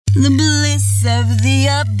The bliss of the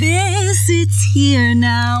abyss, it's here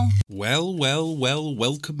now. Well,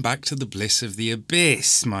 welcome back to the Bliss of the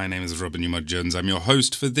Abyss. My name is Robin Newmark Jones. I'm your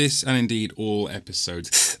host for this and indeed all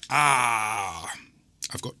episodes.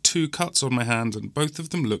 I've got 2 cuts on my hands and both of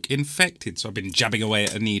them look infected, so I've been jabbing away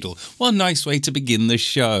at a needle. What a nice way to begin the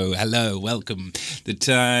show. Hello, welcome. The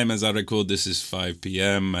time as I record this is 5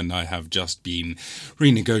 p.m. and I have just been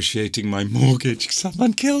renegotiating my mortgage.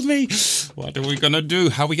 Someone killed me. What are we going to do?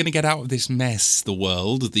 How are we going to get out of this mess? The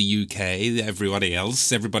world, the UK, everybody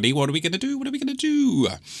else, everybody, what are we going to do? What are we going to do?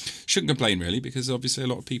 Shouldn't complain really, because obviously a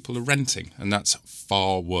lot of people are renting and that's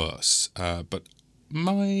far worse. But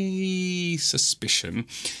my suspicion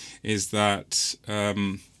is that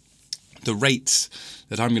the rates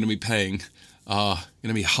that I'm going to be paying are going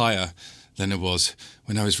to be higher than it was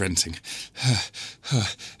when I was renting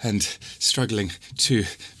and struggling to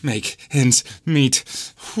make ends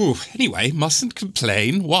meet. Whew. Anyway, mustn't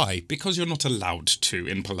complain. Why? Because you're not allowed to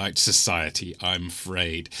in polite society, I'm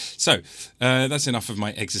afraid. So, that's enough of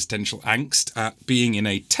my existential angst at being in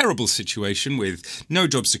a terrible situation with no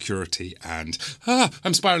job security and,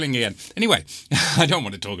 I'm spiraling again. Anyway, I don't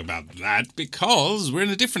want to talk about that because we're in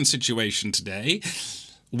a different situation today,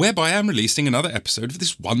 whereby I'm releasing another episode of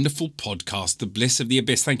this wonderful podcast, The Bliss of the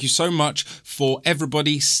Abyss. Thank you so much for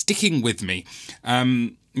everybody sticking with me.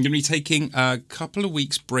 I'm going to be taking a couple of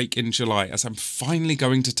weeks break in July as I'm finally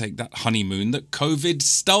going to take that honeymoon that COVID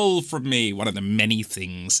stole from me. One of the many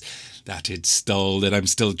things that it stole that I'm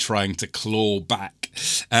still trying to claw back.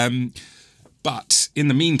 But in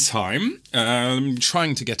the meantime, I'm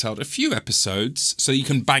trying to get out a few episodes so you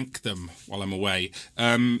can bank them while I'm away.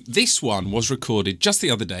 This one was recorded just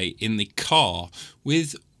the other day in the car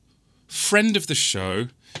with friend of the show,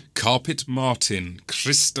 Carpet Martin,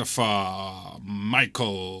 Christopher,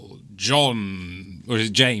 Michael, John, or is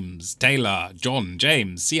it James, Taylor, John,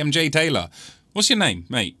 James, CMJ Taylor. What's your name,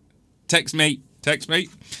 mate? Text me.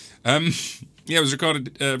 Yeah, it was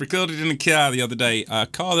recorded in a car the other day. A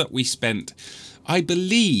car that we spent, I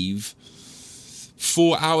believe,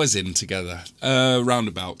 4 hours in together,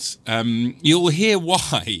 roundabouts. You'll hear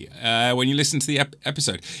why when you listen to the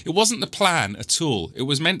episode. It wasn't the plan at all. It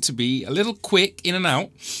was meant to be a little quick, in and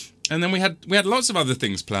out. And then we had lots of other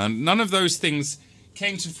things planned. None of those things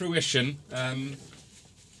came to fruition.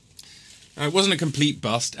 It wasn't a complete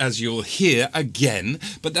bust, as you'll hear again,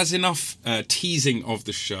 but that's enough teasing of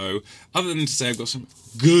the show. Other than to say I've got some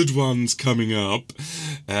good ones coming up.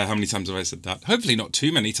 How many times have I said that? Hopefully not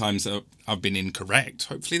too many times that I've been incorrect.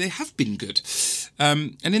 Hopefully they have been good.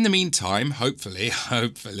 And in the meantime, hopefully, I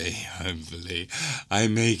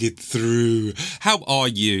make it through. How are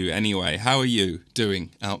you anyway? How are you doing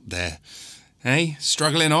out there? Hey,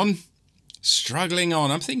 struggling on? Struggling on.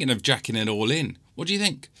 I'm thinking of jacking it all in. What do you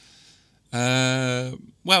think?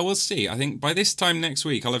 Well, we'll see. I think by this time next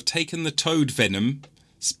week, I'll have taken the toad venom.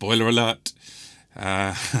 Spoiler alert.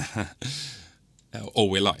 Or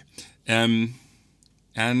will I? And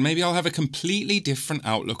maybe I'll have a completely different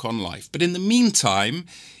outlook on life. But in the meantime,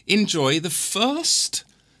 enjoy the first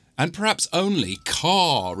and perhaps only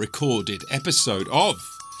car-recorded episode of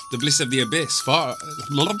The Bliss of the Abyss,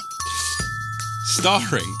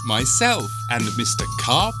 starring myself and Mr.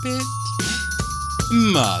 Carpet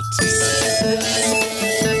Martin.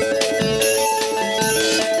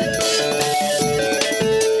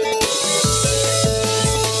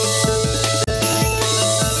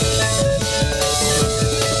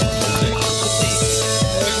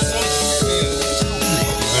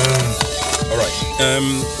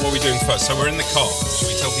 What are we doing first? So we're in the car. Should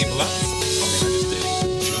we tell people that? I just did.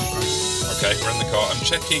 Sure. Okay, we're in the car. I'm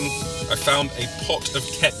checking. I found a pot of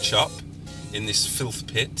ketchup in this filth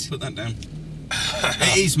pit. Put that down.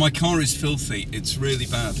 It is. My car is filthy. It's really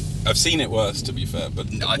bad. I've seen it worse, to be fair. But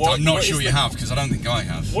I'm not sure you have, because I don't think I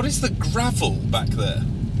have. What is the gravel back there?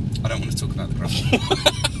 I don't want to talk about the gravel.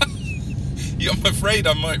 Yeah, I'm afraid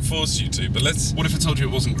I might force you to, but let's... What if I told you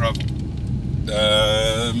it wasn't gravel?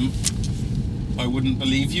 I wouldn't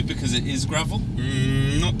believe you because it is gravel.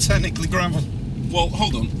 Not technically gravel. Well,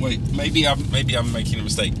 hold on, wait. Maybe I'm making a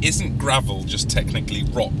mistake. Isn't gravel just technically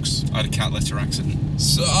rocks? I had a cat litter accident.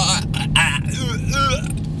 So,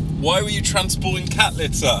 why were you transporting cat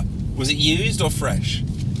litter? Was it used or fresh?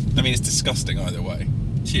 I mean, it's disgusting either way.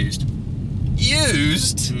 It's used.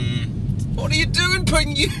 Used? What are you doing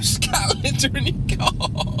putting used cat litter in your car?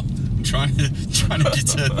 I'm trying to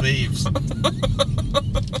deter thieves.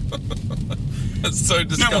 That's so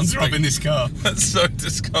disgusting. No one's robbing this car. That's so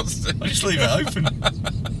disgusting. I just leave it open.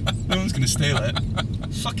 No one's going to steal it.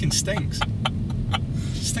 It fucking stinks.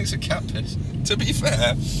 It stinks of cat piss. To be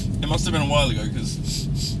fair, it must have been a while ago because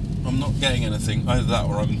I'm not getting anything. Either that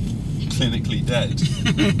or I'm clinically dead.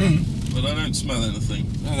 But I don't smell anything.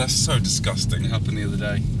 Oh, that's so disgusting. It happened the other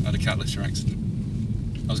day. I had a cat litter accident.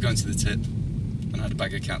 I was going to the tip and I had a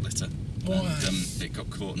bag of cat litter. Why? And it got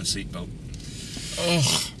caught in a seatbelt.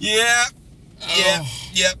 Oh. Yeah.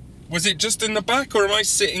 Yeah. Was it just in the back, or am I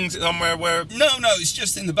sitting somewhere where... No, it's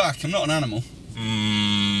just in the back. I'm not an animal.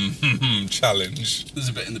 Challenge. There's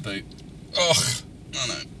a bit in the boot. Ugh. I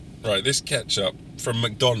know. Right, this ketchup from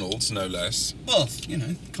McDonald's, no less. Well,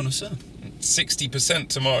 connoisseur. 60%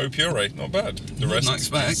 tomato puree, not bad. The More rest than I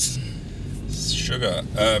expect. is sugar.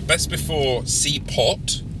 Best before C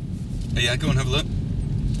pot. Yeah, go and have a look.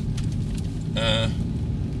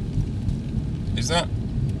 Is that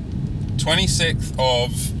 26th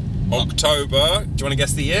of October? Do you want to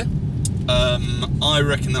guess the year? I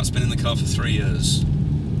reckon that's been in the car for 3 years.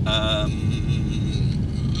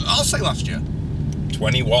 I'll say last year.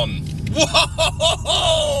 21.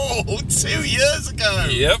 Whoa! 2 years ago.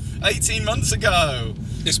 Yep. 18 months ago.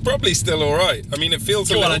 It's probably still all right. I mean, it feels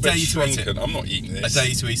Go a on, little I dare bit you to eat shrunken. it. I'm not eating I this. dare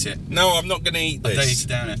you to eat it. No, I'm not going to eat I dare you this. to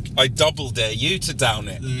down it. I double dare you to down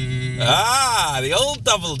it. The old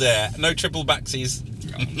double dare. No triple backsies.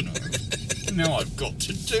 Oh, no. Now I've got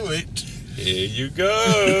to do it. Here you go.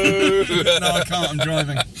 No, I can't. I'm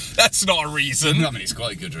driving. That's not a reason. I mean, it's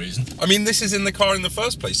quite a good reason. I mean, this is in the car in the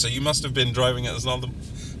first place, so you must have been driving it at another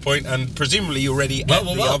point, and presumably you already ate the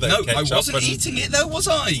other no, ketchup. I wasn't eating it though, was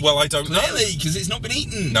I? Well, I don't know. Clearly, because it's not been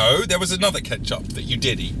eaten. No, there was another ketchup that you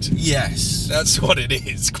did eat. Yes. That's what it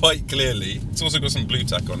is, quite clearly. It's also got some blue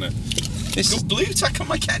tack on it. It's got blue tack on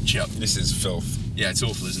my ketchup. This is filth. Yeah, it's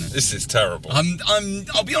awful, isn't it? This is terrible.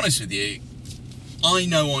 I'll be honest with you. I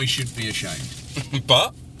know I should be ashamed.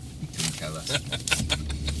 But Couldn't care less.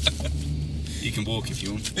 You can walk if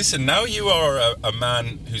you want. listen, now you are a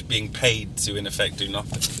man who's being paid to, in effect, do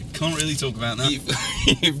nothing. Can't really talk about that.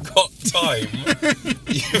 You've got time.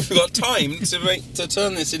 You've got time to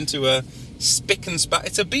turn this into a spick and spat.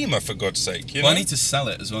 It's a Beamer, for God's sake. You know? Well, I need to sell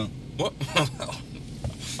it as well. What?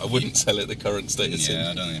 I wouldn't sell it the current state it's in.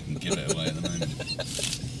 Yeah, I don't think I can give it away at the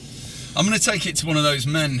moment. I'm going to take it to one of those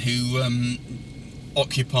men who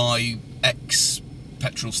occupy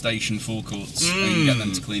petrol station forecourts and get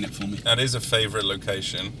them to clean it for me. That is a favourite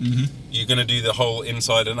location. Mm-hmm. You're going to do the whole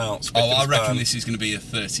inside and out. Spick and I reckon span. this is going to be a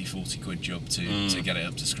 30-40 quid job to get it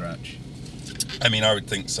up to scratch. I mean, I would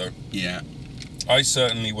think so. Yeah. I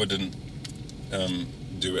certainly wouldn't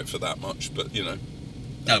do it for that much, but No,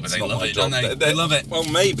 but it's they not love my it, job. don't they? They love it. Well,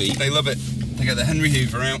 maybe. They love it. They get the Henry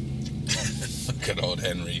Hoover out. Look at old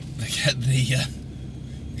Henry. They get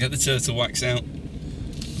the turtle wax out.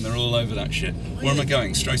 And they're all over that shit. Where am I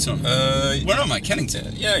going? Straight on. Where am I?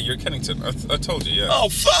 Kennington? Yeah, you're Kennington. I told you, yeah. Oh,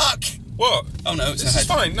 fuck! What? Oh, no, it's This ahead. is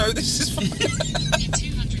fine. No, this is fine.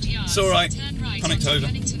 It's all right. Panicked over.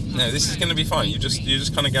 No, this is going to be fine. You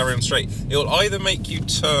just kind of carry on straight. It'll either make you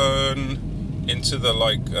turn into the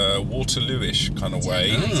Waterloo-ish kind of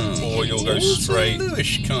way, or you'll go straight.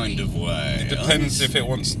 Waterloo-ish kind of way. It depends if it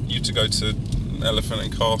wants you to go to Elephant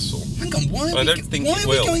and Castle. Hang on, why are we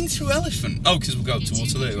going through Elephant? Oh, because we'll go up to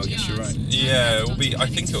Waterloo. I guess you're right. Yeah, it'll be. I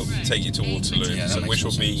think it'll take you to Waterloo, Yeah, that which makes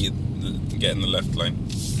will be getting the left lane.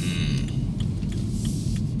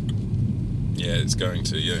 Yeah, it's going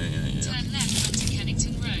to. Yeah. Turn left onto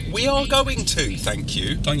Kennington Road. We are going to. Thank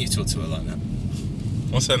you. Don't you talk to her like that.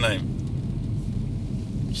 What's her name?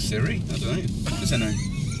 Siri? I don't know. What's her name?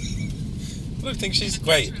 I don't think she's.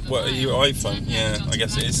 Wait, what are you? iPhone? Yeah, I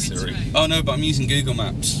guess it is Siri. Oh, no, but I'm using Google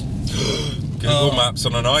Maps. Google Maps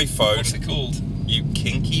on an iPhone. What's it called? You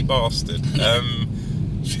kinky bastard. I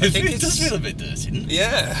think It does feel a bit dirty, doesn't it?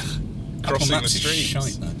 Yeah. Crossing the Maps is streets.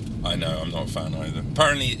 shite, though. I know, I'm not a fan either.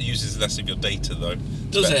 Apparently it uses less of your data though.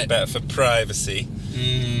 Does it? Better for privacy.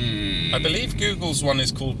 Mm. I believe Google's one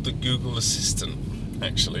is called the Google Assistant,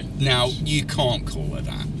 actually. Now, you can't call her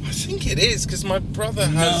that. I think it is, because my brother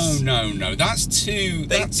has... No. That's too...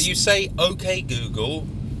 You say, OK Google...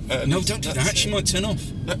 No, don't do that. She might turn off.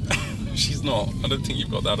 She's not. I don't think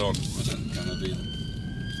you've got that on. I don't know either.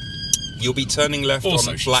 You'll be turning left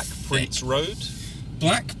Also, on she's Black thick. Prince Road.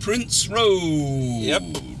 Black Prince Road. Yep.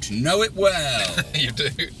 Know it well. You do?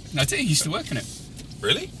 I do. Used to work in it.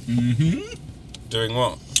 Really? Mm-hmm. Doing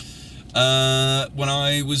what? When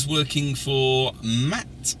I was working for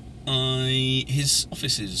Matt, his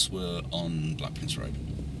offices were on Black Prince Road.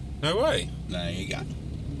 No way. There you go.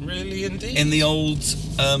 Really indeed. In the old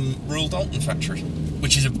Royal Dalton factory,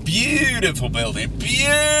 which is a beautiful building.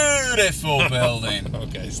 Beautiful building.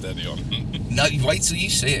 Okay, steady on. No, you wait till you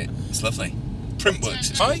see it. It's lovely. Printworks.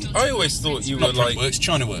 It's I always thought you were not like Printworks,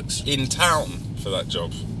 Chinaworks. in town for that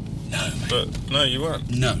job, No, mate. but no, you weren't.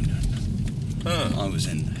 No. Huh. I was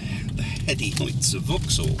in heady heights of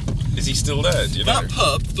Vauxhall. Is he still there? Do you know? That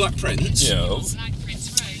pub, Black Prince, Yes.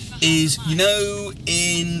 is, you know,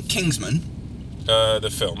 in Kingsman. The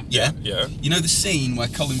film. Yeah. Yeah. You know the scene where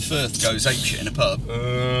Colin Firth goes apeshit in a pub?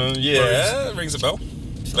 Yeah. It rings a bell.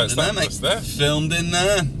 Filmed in there, mate. That's there. Filmed in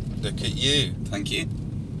there. Look at you. Thank you.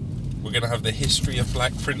 We're going to have the history of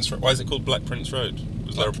Black Prince Road. Why is it called Black Prince Road?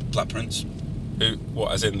 Was there Black Prince. who?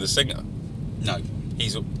 What? As in the singer? No. He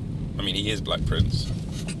is Black Prince,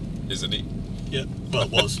 isn't he? Yeah. Well,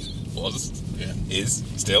 it was. Was. Yeah. Is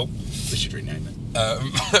still. They should rename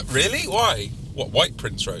it. Really? Why? What? White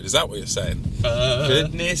Prince Road? Is that what you're saying?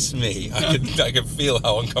 Goodness me! I can feel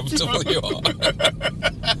how uncomfortable you are.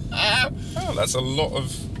 Oh, that's a lot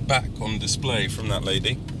of back on display from that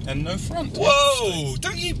lady, and no front. Whoa!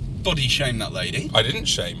 Don't you body shame that lady. I didn't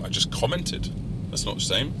shame. I just commented. That's not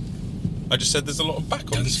shame. I just said there's a lot of back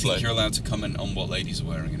on Don't display. think you're allowed to comment on what ladies are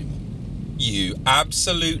wearing anymore. You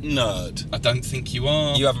absolute nerd. I don't think you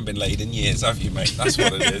are. You haven't been laid in years, have you, mate? That's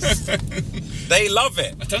what it is. They love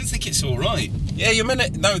it. I don't think it's all right. Yeah, you mean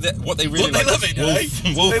it? No, what they really They like love is it, do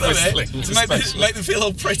they? wolf They love whistling, it. To especially. make them feel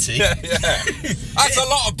all pretty. Yeah. That's a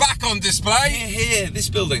lot of back on display. Here, this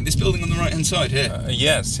building on the right hand side here.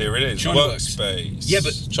 Yes, here it is. China Works. Workspace. Yeah,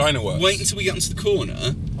 but China Works. Wait until we get onto the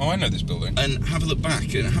corner Oh, I know this building. and have a look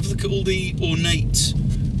back and have a look at all the ornate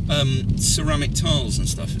ceramic tiles and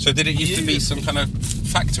stuff. So did it used to be some kind of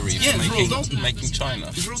factory Yeah, for Royal Dalton. making china?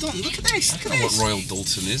 It's rolled on. Look at this. I Look don't at know what this. Royal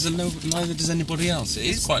Dalton is, and neither does anybody else. It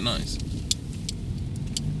is quite nice.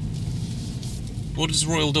 What does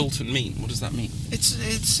Royal Dalton mean? What does that mean? It's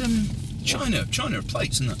China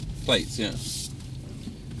plates, isn't it? Plates, yeah.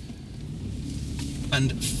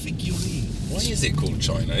 And figurines. Why is it called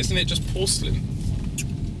china? Isn't it just porcelain?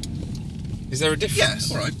 Is there a difference?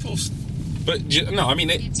 Yeah, all right, porcelain. But no, I mean,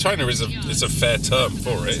 China is a fair term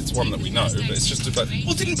for it. It's one that we know, but it's just about.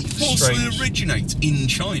 Well, didn't porcelain strange. originate in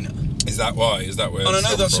China? Is that why? Is that where? And I it's know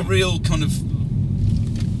come that's from? a real kind of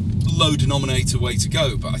low denominator way to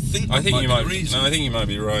go, but I think that I think you be might. the reason. No, I think you might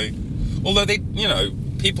be right. Although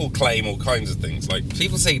people claim all kinds of things. Like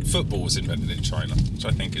people say football was invented in China, which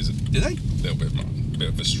I think is a Do they? little bit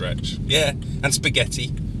of a stretch. Yeah, and spaghetti,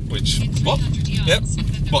 which What? Yep.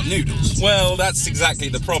 What, noodles? Well, that's exactly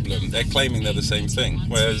the problem. They're claiming they're the same thing.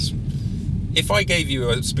 Whereas, if I gave you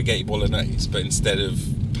a spaghetti bolognese, but instead of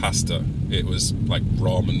pasta, it was like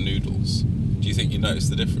ramen noodles, do you think you notice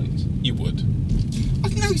the difference? You would.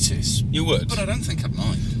 I'd notice, You would. but I don't think I'd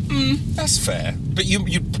mind. That's fair. But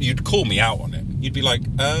you'd call me out on it. You'd be like,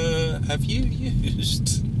 have you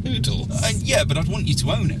used noodles? Yeah, but I'd want you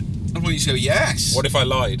to own it. I'd want you to go, yes. What if I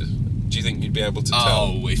lied? Do you think you'd be able to tell?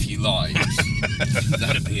 Oh, if you lied.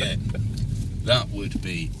 That'd be it. That would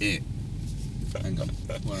be it. Hang on.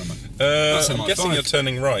 Where am I? That's I'm MI5. guessing you're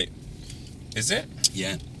turning right. Is it?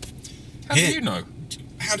 Yeah. How Here. do you know?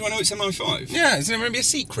 How do I know it's MI5? Yeah, isn't it maybe a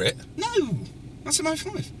secret? No, that's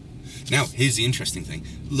MI5. Now, here's the interesting thing.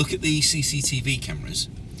 Look at the CCTV cameras,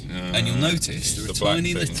 and you'll notice there are the black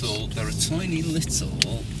tiny things.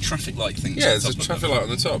 little traffic light things. Yeah, at there's the a top of traffic them. light on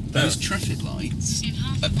the top. Those Yeah. traffic lights,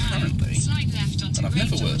 apparently, and I've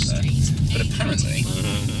never worked there, but apparently,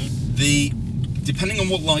 depending on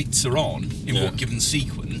what lights are on in Yeah. what given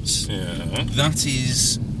sequence, Yeah. that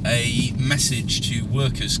is a message to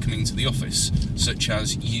workers coming to the office, such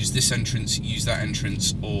as use this entrance, use that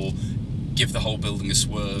entrance, or give the whole building a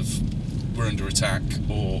swerve, we're under attack,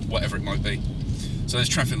 or whatever it might be. So those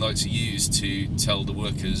traffic lights are used to tell the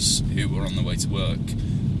workers who are on their way to work,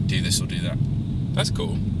 do this or do that. That's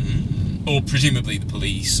cool. Or presumably the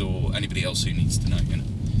police or anybody else who needs to know, you know.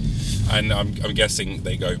 And I'm guessing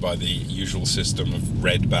they go by the usual system of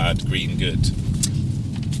red bad, green good.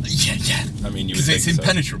 Yeah. I mean, you would Because it's think so.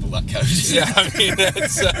 impenetrable, that code. Yeah, I mean,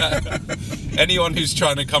 it's, anyone who's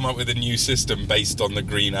trying to come up with a new system based on the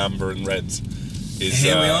green, amber, and red is.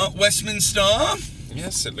 Here we are, Westminster.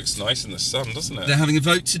 Yes, it looks nice in the sun, doesn't it? They're having a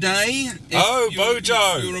vote today. Oh, Bojo!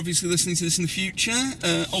 Bojo! You're obviously listening to this in the future.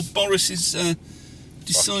 Old Boris is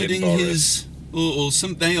deciding Boris. his, or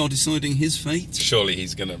they are deciding his fate. Surely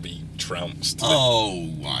he's going to be trounced. Oh,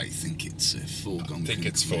 I think it's a foregone. I think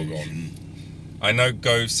it's conclusion. foregone. I know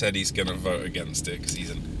Gove said he's going to vote against it because he's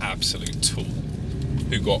an absolute tool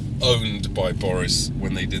who got owned by Boris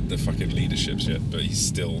when they did the fucking leadership shit, but he's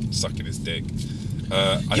still sucking his dick.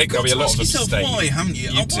 I think there'll be a lot of yourself abstaining. why, haven't you?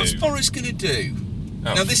 What's do. Boris going to do?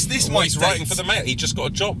 Oh, Now this well, might he's date. writing for the Mail. He just got a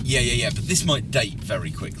job. Yeah, but this might date very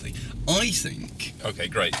quickly. I think. Okay,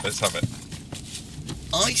 great. Let's have it.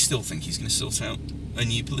 I still think he's going to sort out a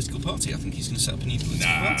new political party. I think he's going to set up a new political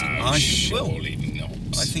party. I think he will. surely not.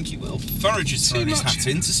 I think he will. Farage has Too thrown his much. hat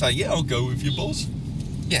in to say, yeah, I'll go with your boss.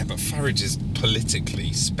 Yeah, but Farage is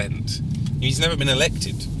politically spent. He's never been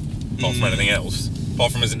elected, apart from anything else.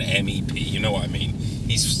 Apart from as an MEP, you know what I mean?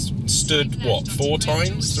 He's stood, what, 4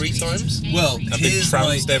 times? 3 times? Well, And been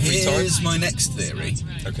trounced every time? here's my next theory.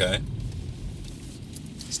 Okay.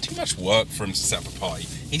 It's too much work for him to set up a party.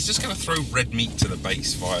 He's just going to throw red meat to the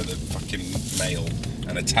base via the fucking mail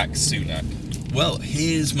and attack Sunak. Well,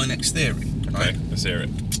 here's my next theory. Okay, Right? let's hear it.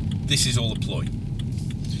 This is all a ploy.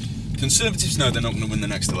 Conservatives know they're not going to win the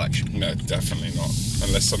next election. No, definitely not.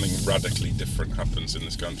 Unless something radically different happens in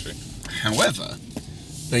this country. However,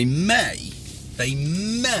 they may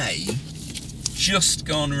just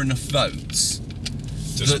garner enough votes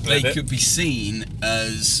To that they split it. could be seen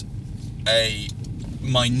as a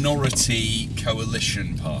minority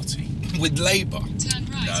coalition party. With Labour.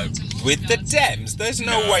 No. With the Dems? There's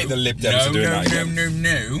no way the Lib Dems are doing that again.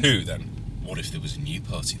 No. Who then? What if there was a new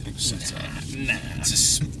party that was set up? Nah. To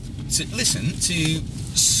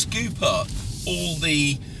scoop up all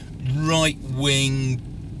the right-wing,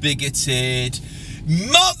 bigoted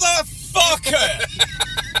motherfucker!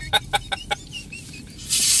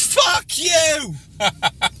 Fuck you!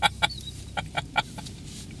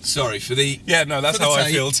 Sorry for the... Yeah, no, that's For the how I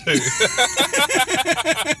tape. feel too.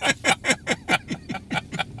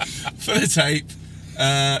 For the tape,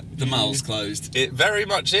 the mall's closed. It very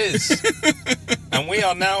much is. And we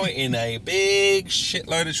are now in a big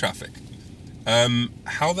shitload of traffic.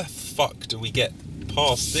 How the fuck do we get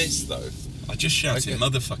past this, though? I just shouted Okay.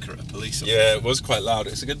 motherfucker at a police officer. Yeah, it was quite loud.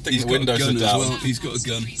 It's a good thing He's the got a windows gun are as down. well. He's got a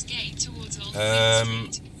gun.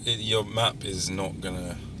 Your map is not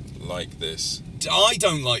gonna like this. I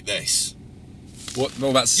don't like this. What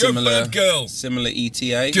about You're a similar? bad girl. Similar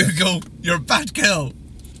ETA. Google, you're a bad girl.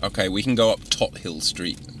 Okay, we can go up Tothill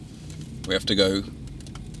Street. We have to go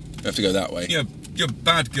that way. You're a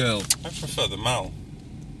bad girl. I prefer the Mall.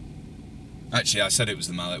 Actually, I said it was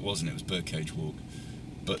the Mall. It wasn't. It was Birdcage Walk.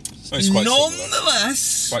 But It's quite similar.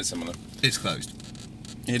 nonetheless, Quite similar. it's closed.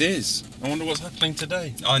 It is. I wonder what's happening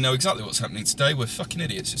today. I know exactly what's happening today. We're fucking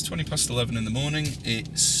idiots. It's 11:20 in the morning.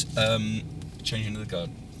 It's changing of the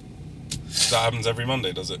guard. That happens every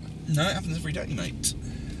Monday, does it? No, it happens every day, mate.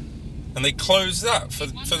 And they close that for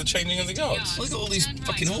the changing of the guards. Well, they've got all these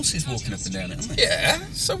fucking horses walking up and down it, haven't they? Yeah.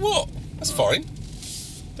 So what? That's fine.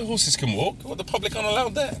 The horses can walk. What, the public aren't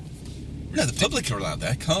allowed there? No, the public are allowed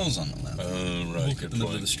there. Cars aren't allowed. Oh, right. Walk Good up the middle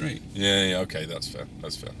of point. the street. Yeah, okay, that's fair.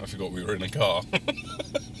 That's fair. I forgot we were in a car.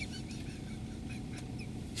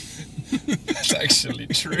 That's actually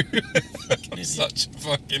true. I'm such a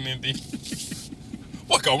fucking idiot.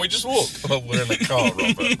 Why can't we just walk? Well, we're in a car,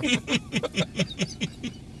 Robert.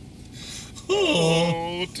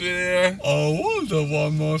 Oh dear. I wonder why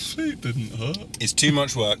my feet didn't hurt. It's too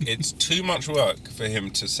much work. It's too much work for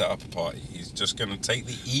him to set up a party. He's just going to take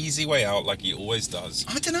the easy way out like he always does.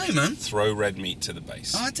 I don't know, man. Throw red meat to the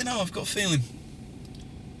base. I don't know. I've got a feeling.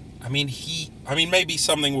 I mean, maybe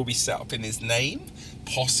something will be set up in his name.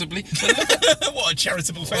 Possibly. What a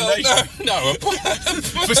charitable Well, foundation no.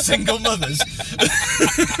 for single mothers.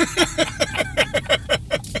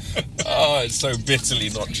 Oh, it's so bitterly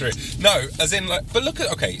not true. No, as in, like, but look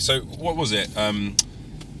at, okay, so what was it?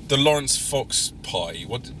 The Lawrence Fox pie.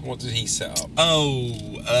 What did he set up?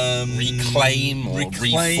 Reclaim or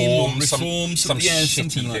reform, some yeah, shitty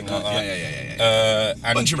something like thing that. like that. Yeah.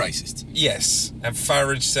 And Bunch of racist. yes, and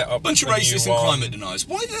Farage set up Bunch of a new racists and one. climate deniers.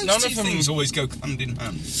 Why do None those of two them- things always go hand in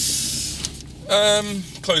hand?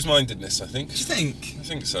 Close-mindedness, I think. Do you think? I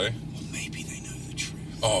think so. Well, maybe they know the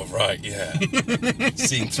truth. Oh, right, yeah.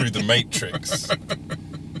 Seeing through the matrix.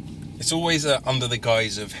 It's always under the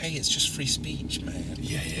guise of, hey, it's just free speech, man.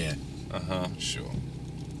 Yeah. Uh-huh, sure.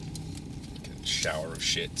 Fucking shower of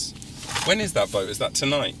shits. When is that vote? Is that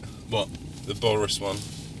tonight? What? The Boris one?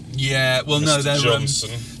 Yeah, well, no, Mr. they're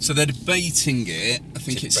Johnson. so they're debating it. I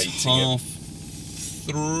think it's Debating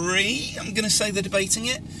 3:30. I'm going to say they're debating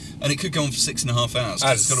it, and it could go on for 6.5 hours.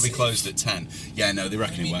 'Cause it's got to be closed at 10. Yeah, no, they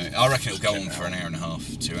reckon it won't. I reckon it'll go on for an hour and a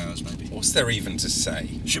half, 2 hours maybe. What's there even to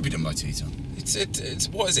say? Should be done by tea time. It's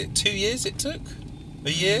what is it? 2 years it took?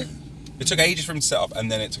 A year? It took ages for him to set up,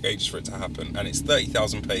 and then it took ages for it to happen. And it's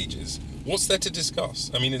 30,000 pages. What's there to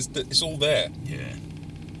discuss? I mean, it's all there. Yeah.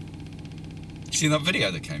 You seen that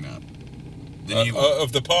video that came out? The new one?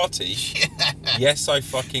 Of the party? Yes, I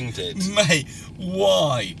fucking did. Mate,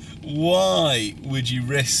 why? Why would you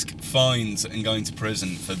risk fines and going to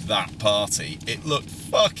prison for that party? It looked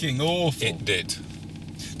fucking awful. It did.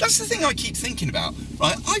 That's the thing I keep thinking about,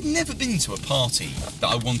 right? I've never been to a party that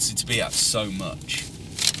I wanted to be at so much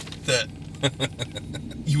that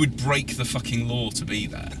you would break the fucking law to be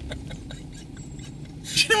there.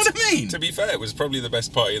 Do you know what I mean? To be fair, it was probably the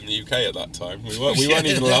best party in the UK at that time. We weren't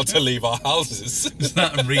even allowed to leave our houses. Is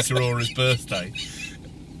that and Rita Ora's birthday?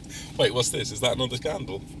 Wait, what's this? Is that another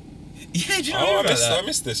scandal? Yeah, do you know Oh, about that? I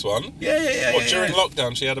missed this one. Yeah. What, during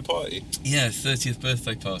lockdown she had a party? Yeah, 30th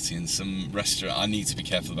birthday party in some restaurant. I need to be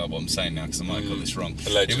careful about what I'm saying now because I might have got this wrong.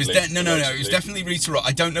 Allegedly. It was no. It was Allegedly. definitely Rita Ora.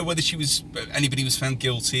 I don't know whether anybody was found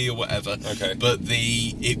guilty or whatever. Okay. But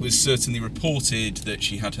it was certainly reported that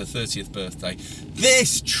she had her 30th birthday.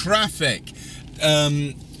 This traffic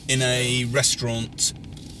in a restaurant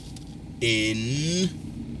in.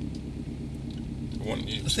 I want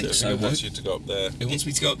you I think to, so, it wants no? you to go up there. It wants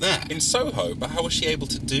me to go up there. In Soho, but how was she able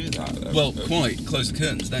to do that? Well, quite. Close the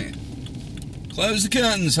curtains, don't you? Close the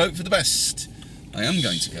curtains. Hope for the best. I am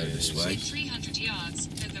going to go this way. 300 yards,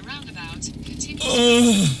 then the roundabout continues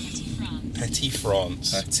Ugh. to Petit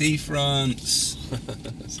France. Petit France. Petit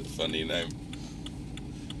France. That's a funny name.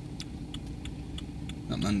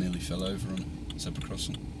 That man nearly fell over on zebra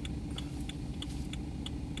crossing.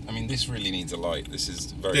 I mean, this really needs a light. This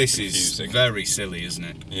is very This confusing. is very silly, isn't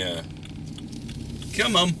it? Yeah.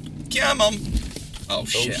 Come on. Oh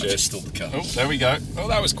shit, I shit. just stalled the car. Oh, there we go. Oh,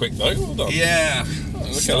 that was quick though. Well done. Yeah. Oh, look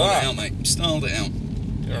Stalled at it out, that. mate. Stalled it out.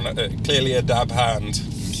 You're clearly a dab hand.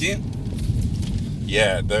 Yeah.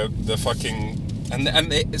 Yeah, the fucking and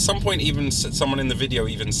at some point even someone in the video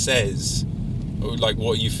even says, oh, like,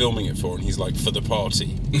 what are you filming it for? And he's like, for the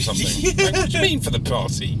party or something. Like, what do you mean for the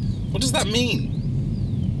party? What does that mean?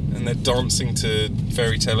 And they're dancing to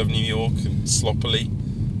Fairy Tale of New York and sloppily.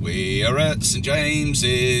 We are at St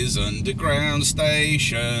James's underground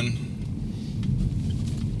station.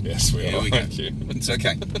 Yes, we Here are. we go. Thank you. It's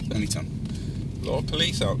okay. Anytime. A lot of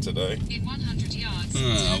police out today. In 100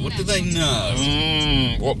 yards, What do they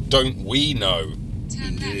know? What don't we know?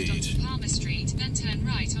 Turn left Indeed. onto Palmer Street, then turn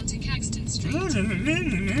right onto Caxton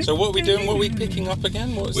Street. So what are we doing? What are we picking up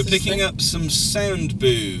again? What is We're this picking thing? up some sound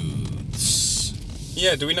booths.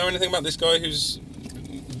 Yeah, do we know anything about this guy who's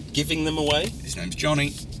giving them away? His name's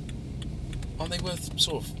Johnny. Aren't they worth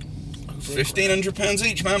sort of over £1,500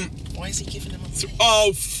 each, man. Why is he giving them away?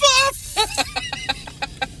 Oh, fuck!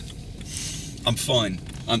 I'm fine.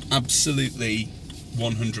 I'm absolutely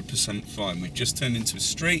 100% fine. We've just turned into a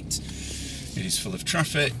street. It is full of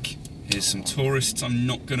traffic. Here's some tourists I'm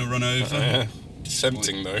not going to run over. Yeah.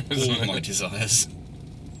 Tempting though, isn't All my it? desires.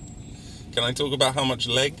 Can I talk about how much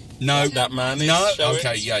leg No. that man is? No. Show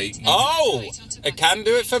Okay, it. yeah. Oh! I can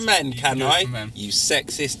do it for men, can do it I? for men. You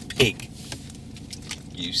sexist pig.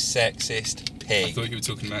 You sexist I pig. thought you were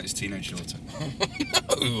talking about his teenage daughter.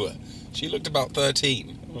 No! She looked about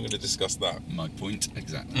 13. I'm going to discuss that. My point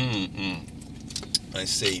exactly. I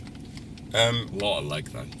see. A lot of leg,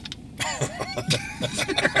 though.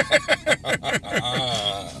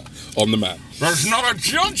 On the map. There's not a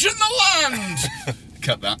judge in the land!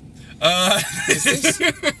 Cut that.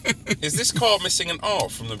 Is this car missing an R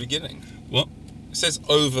from the beginning? What? It says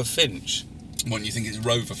over Finch. What, you think it's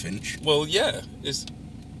Rover Finch? Well, yeah. It's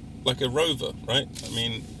like a rover, right? I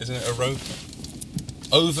mean, isn't it a rover?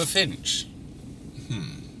 Over Finch.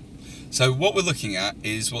 So what we're looking at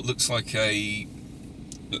is what looks like Land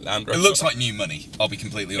It Rover. looks like new money, I'll be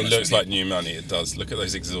completely It honest looks with like new money, it does. Look at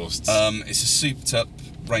those exhausts. you. It's a souped up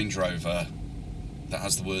Range Rover that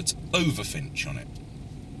has the words Overfinch on it.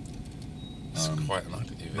 It's quite an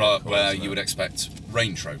ugly vehicle, Right where isn't you it? would expect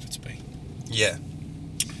Range Rover to be. Yeah,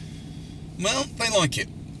 Well, they like it.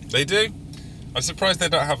 they do. I'm surprised they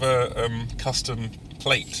don't have a custom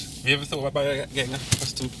plate. Have you ever thought about getting a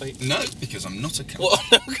custom plate? No, because I'm not a cunt. What?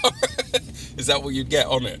 Is that what you'd get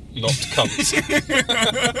on it? Not cunt.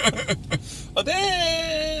 Are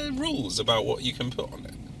there rules about what you can put on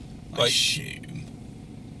it? I assume.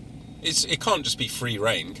 It can't just be free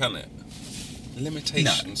reign, can it?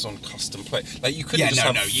 Limitations on custom plate. Like you couldn't Yeah, just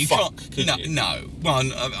no, have no, you fuck, can't. could No, you? no. Well,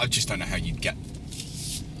 I just don't know how you'd get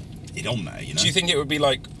it on there, you know? Do you think it would be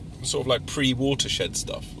like sort of like pre-watershed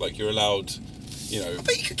stuff? Like you're allowed, you know. I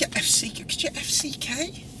bet you could get FCK. Could you get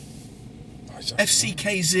FCK? I don't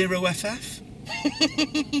FCK 0FF?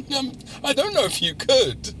 I don't know if you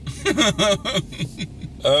could.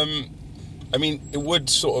 I mean, it would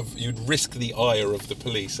sort of, you'd risk the ire of the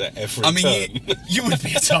police at every I mean, turn. you would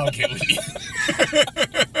be a target, wouldn't you?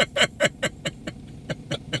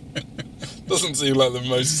 Doesn't seem like the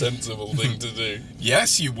most sensible thing to do.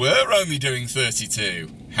 Yes, you were only doing 32.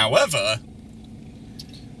 However,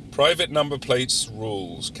 Private number plates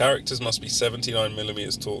rules. Characters must be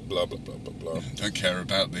 79mm tall, blah, blah, blah, blah, blah. don't care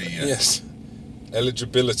about the... Yes.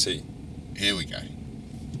 Eligibility. Here we go.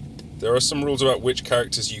 There are some rules about which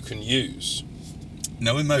characters you can use.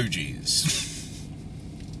 No emojis.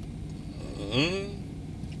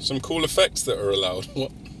 Some cool effects that are allowed.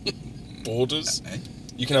 What? Borders? Eh?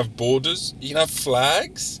 You can have borders. You can have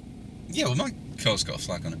flags. Yeah, well, my car's got a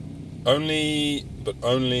flag on it. Only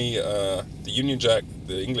the Union Jack,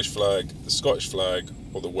 the English flag, the Scottish flag,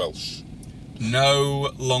 or the Welsh.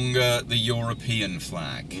 No longer the European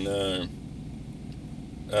flag. No.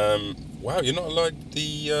 Wow, you're not allowed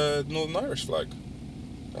the Northern Irish flag.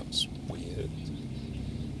 That's weird.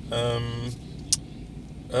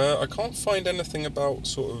 I can't find anything about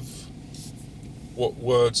sort of what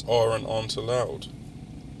words are and aren't allowed.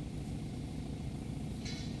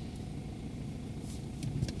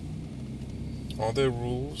 Are there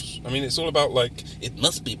rules? I mean, it's all about, like, it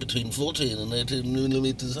must be between 14 and 18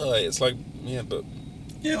 millimeters high. It's like, yeah, but...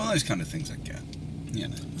 Yeah, well, those kind of things I get. You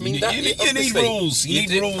know. I mean, you need rules. You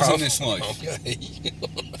need rules in this life. Okay.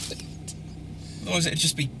 Otherwise, it'd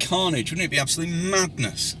just be carnage, wouldn't it? Be absolute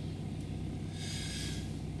madness.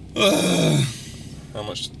 How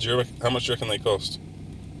much do you reckon they cost?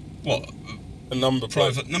 What? A number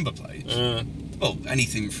plate? Private number plates? Yeah. Well,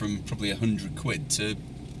 anything from probably £100 to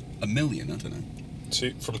 $1 million, I don't know.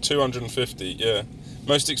 From 250, yeah.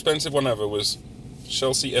 Most expensive one ever was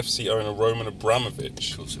Chelsea FC owner Roman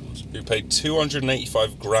Abramovich, Of course it was. who paid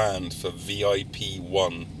 $285,000 for VIP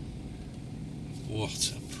 1.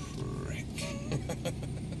 What a prick.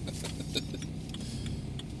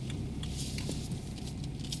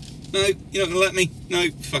 No, you're not going to let me? No,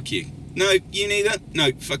 fuck you. No, you neither?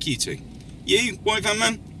 No, fuck you too. You, white van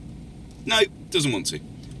man? No, doesn't want to.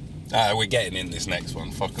 We're getting in this next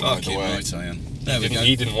one. Fuck him Fuck either it, way. right, I am. There we go.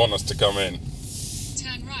 He didn't want us to come in.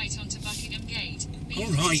 Turn right onto Buckingham Gate. All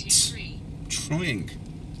right. Trying.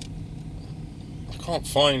 I can't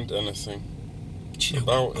find anything. Do you know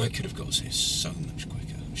About what? I it. could have got us here so much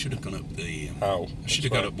quicker. I should have gone up the... How? I should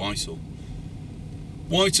have gone up Whitehall.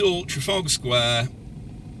 Whitehall, Trafalgar Square.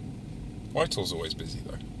 Whitehall's always busy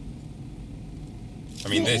though. I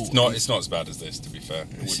mean, No. it's not as bad as this, to be fair.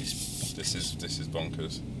 This is This is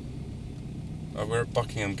bonkers. Oh, we're at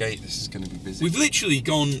Buckingham Gate. This is going to be busy. We've literally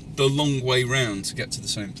gone the long way round to get to the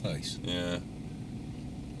same place. Yeah.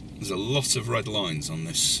 There's a lot of red lines on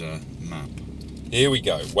this map. Here we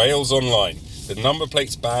go. Wales Online. The number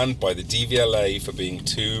plate's banned by the DVLA for being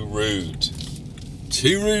too rude.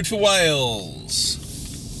 Too rude for Wales.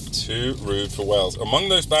 Too rude for Wales. Among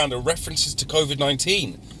those banned are references to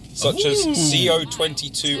COVID-19, such as Ooh.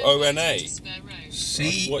 CO22ONA.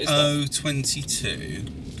 What is that? CO22.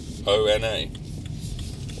 ONA.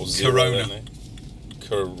 Or zero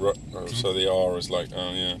Corona. ONA. So the R is like,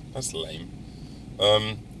 oh yeah, that's lame.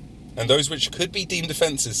 And those which could be deemed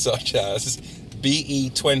offences, such as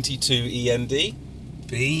BE22END.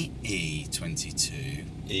 BE22.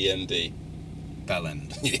 END.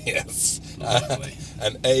 Bellend. Yes. Lovely.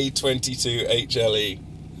 And A22HLE.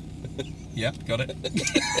 Yep, got it.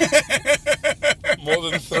 More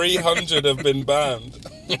than 300 have been banned.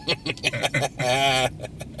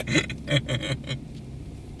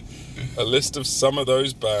 A list of some of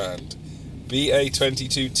those banned.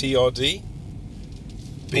 BA22TRD.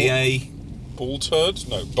 BA. Ball turd?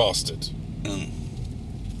 No, bastard. Oh.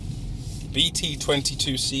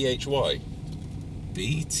 BT22CHY.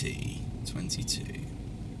 BT22.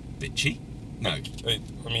 Bitchy? No.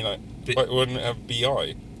 I mean, Bit- why wouldn't it have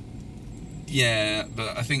BI? Yeah,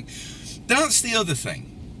 but I think that's the other thing.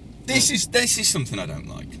 This is something I don't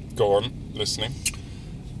like. Go on, listening.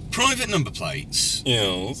 Private number plates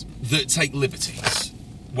Yes. that take liberties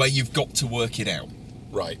where you've got to work it out,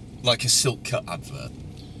 Right. like a Silk Cut advert.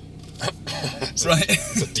 Right.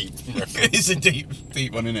 It's a deep reference. It's a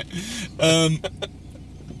deep one, isn't it?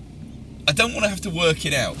 I don't want to have to work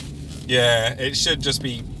it out. Yeah, it should just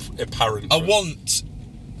be apparent. I want...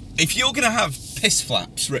 If you're going to have piss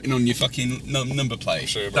flaps written on your fucking number plate,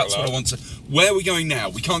 Sure, you're that's what I allowed. want to... Where are we going now?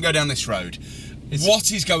 We can't go down this road.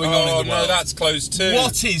 What is going on in the world? no, that's closed too.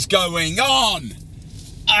 What is going on?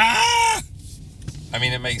 Ah! I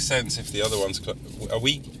mean, it makes sense if the other one's... Are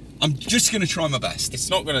we... I'm just going to try my best. It's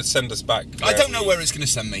not going to send us back. I don't know where it's going to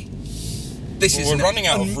send me. This is We're running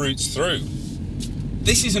out of routes through.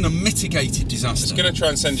 This is an unmitigated disaster. It's going to try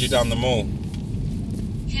and send you down the mall.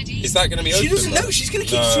 Is that going to be open? She doesn't though? know. She's going to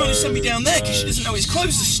keep No, trying to send me down there because she no, doesn't know it's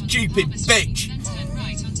closed, the stupid bitch.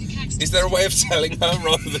 Is there a way of telling her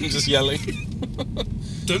rather than just yelling?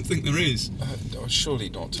 Don't think there is. Surely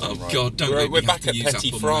not. Oh, right. God, don't make me We're have back to at use Petit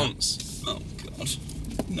Apple France. Oh, God.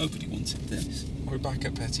 Nobody wanted this. We're back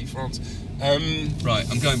at Petit France. Right,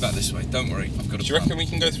 I'm going back this way. Don't worry. I've got a Do you plan. reckon we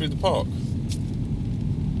can go through the park?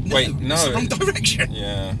 No, Wait, no. It's the wrong direction.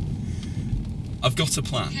 Yeah. I've got a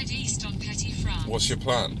plan. Head east on Petit France. What's your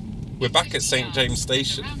plan? We're back at St James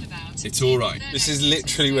Station. It's all right. This is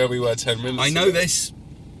literally where we were 10 minutes I know ago. this.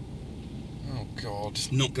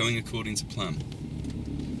 odd. Not going according to plan.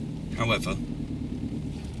 However,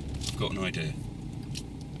 I've got an idea.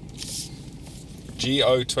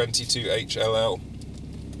 GO22HLL.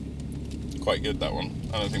 Quite good, that one.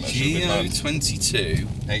 I don't think that should have been banned. GO22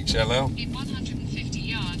 HLL. In 150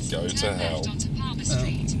 yards, Go to turn hell. left onto Palmer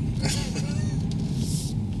Street.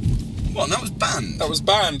 What? That was banned? That was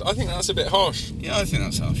banned. I think that's a bit harsh. Yeah, I think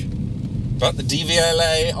that's harsh. But the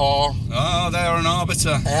DVLA are... Oh, they're an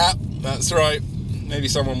arbiter. Yeah, that's right. Maybe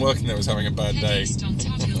someone working there was having a bad Head day. east on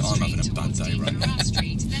Tadhill I'm having a Street bad towards day right Deacon Rouse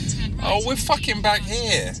Street, then turn right Oh, on we're fucking back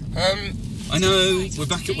here. I know, we're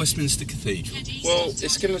back at Westminster Cathedral. Head east Well, on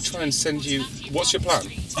it's going to Tadhill try and send Street you... towards What's your Matthew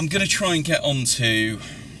plan? Street. I'm going to try and get onto...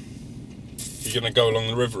 You're going to go along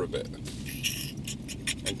the river a bit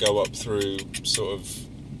and go up through sort of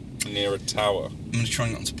near a tower. I'm going to try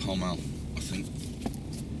and get onto Pall Mall, I think.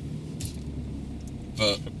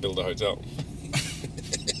 But Build a hotel.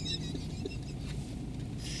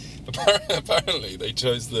 Apparently they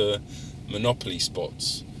chose the Monopoly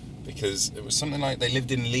spots because it was something like they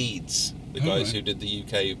lived in Leeds, the guys right. who did the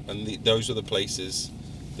UK, and those were the places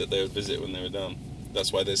that they would visit when they were down.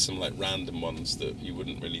 That's why there's some like random ones that you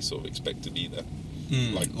wouldn't really sort of expect to be there.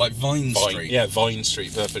 like Vine Street. Yeah, Vine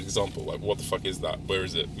Street, perfect example. Like, what the fuck is that? Where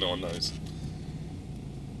is it? No one knows.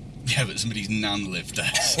 Yeah, but somebody's nan lived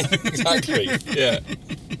there. Exactly. Yeah,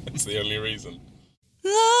 that's the only reason. The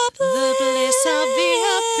bliss of the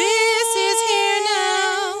abyss is here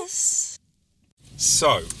now.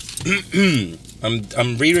 So,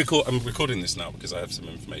 I'm recording this now because I have some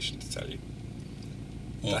information to tell you.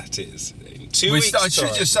 What? That is, in 2 weeks' I should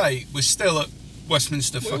time, just say, we're still at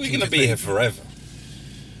Westminster we're fucking going to be here Cathedral. forever.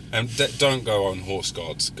 And don't go on horse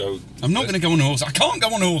guards. Go. I'm not going to go on a horse. I can't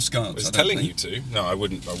go on a horse I guards. was I don't telling think. you to. No, I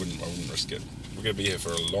wouldn't risk it. We're going to be here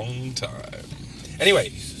for a long time.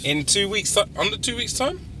 Anyway, in 2 weeks, under 2 weeks'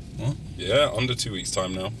 time. What? Yeah, under 2 weeks'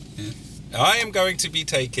 time now. Yeah. I am going to be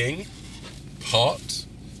taking part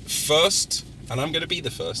first, and I'm going to be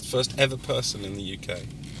the first ever person in the UK.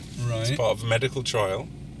 Right. As part of a medical trial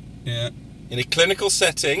Yeah. in a clinical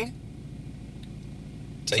setting,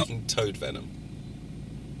 taking toad venom.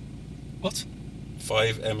 What?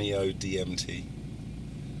 5-MeO-DMT.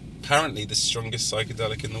 Apparently the strongest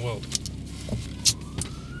psychedelic in the world.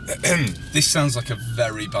 This sounds like a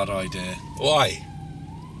very bad idea. Why?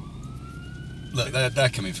 Look, they're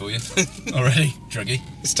coming for you already, druggie.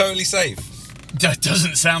 It's totally safe. That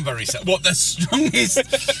doesn't sound very sad. What, the strongest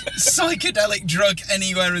psychedelic drug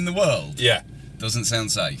anywhere in the world? Yeah. Doesn't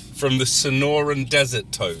sound safe. From the Sonoran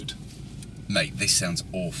Desert toad. Mate, this sounds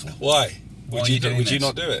awful. Why? Why are you doing would you this?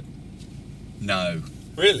 not do it? No.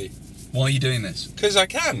 Really? Why are you doing this? Because I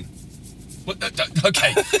can. What,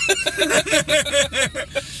 okay.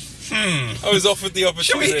 I was offered the Shall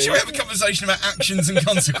opportunity. we have a conversation about actions and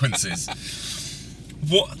consequences?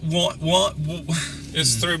 What?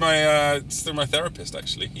 It's through my therapist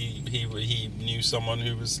actually. He knew someone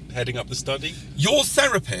who was heading up the study. Your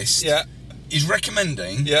therapist Yeah. is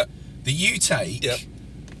recommending Yeah. that you take Yeah.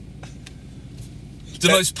 the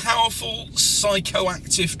most powerful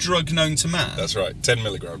psychoactive drug known to man. That's right. 10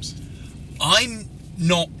 milligrams. I'm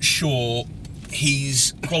not sure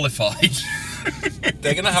he's qualified.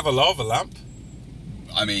 They're gonna have a lava lamp.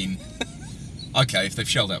 I mean, okay, if they've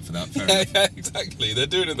shelled out for that, fair enough. Yeah, exactly. They're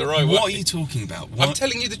doing it the right way. What are you talking about? I'm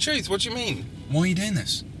telling you the truth. What do you mean? Why are you doing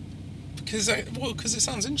this? Because it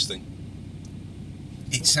sounds interesting.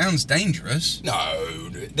 It sounds dangerous. No,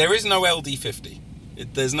 there is no LD50.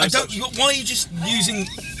 There's no I don't. such. Why are you just using?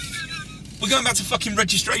 We're going back to fucking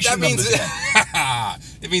registration That means numbers again.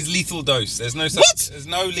 it means lethal dose. There's no such. What? There's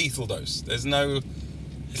no lethal dose. There's no.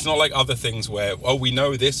 It's not like other things where we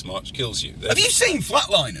know this much kills you. Have you seen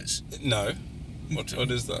Flatliners? No. What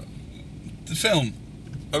is that? The film.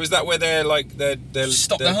 Oh, is that where they're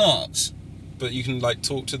Stop their hearts. But you can like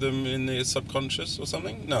talk to them in the subconscious or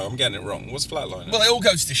something? No, I'm getting it wrong. What's Flatliner? Well, it all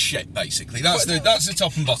goes to shit, basically. That's the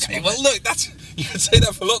top and bottom. Okay, of well, it. look, you can say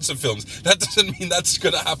that for lots of films. That doesn't mean that's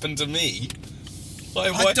going to happen to me. Why?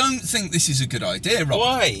 I don't think this is a good idea, Rob.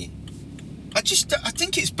 Why? I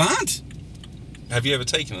think it's bad. Have you ever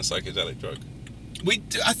taken a psychedelic drug?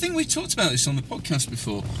 I think we talked about this on the podcast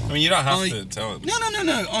before. I mean, you don't have to tell them. No.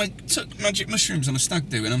 I took magic mushrooms on a stag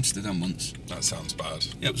do in Amsterdam once. That sounds bad.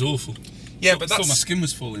 Yeah, it was awful. Yeah, but I thought my that's... skin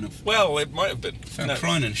was falling off. Well, it might have been. Found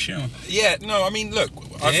crying in a shower. Yeah, no, I mean, look.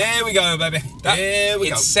 Here we go, baby. Here we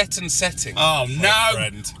go. It's set and setting. Oh my no!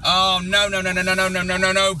 friend. Oh no!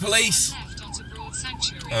 Police! Left onto Broad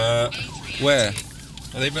Sanctuary. Where?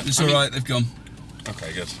 Are they? It's all right. They've gone.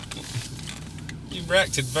 Okay, good. You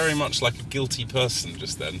reacted very much like a guilty person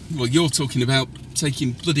just then. Well, you're talking about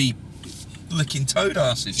taking bloody licking toad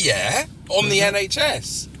asses. Yeah, on the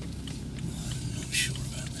NHS. I'm not sure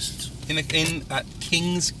about this at all. At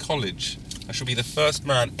King's College. I shall be the first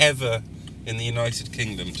man ever in the United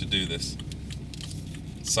Kingdom to do this.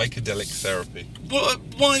 Psychedelic therapy. Well,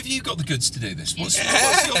 why have you got the goods to do this? What's your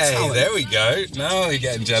talent? There we go. Now you're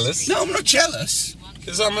getting jealous. No, I'm not jealous.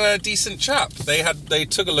 Because I'm a decent chap. They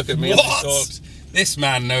took a look at me and What? they thought, this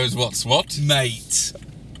man knows what's what. Mate.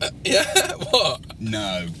 Yeah, what?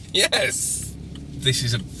 No. Yes. This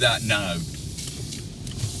is no.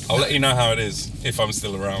 I'll let you know how it is, if I'm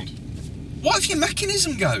still around. What if your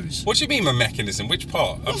mechanism goes? What do you mean my mechanism? Which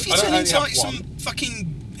part? What if you I don't turn only into have like one. some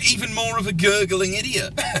fucking even more of a gurgling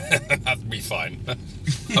idiot? That'd be fine.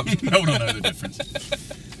 No one will know the difference.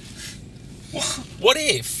 What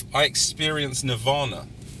if I experience nirvana?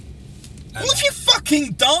 What if you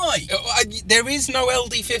fucking die? There is no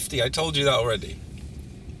LD50, I told you that already.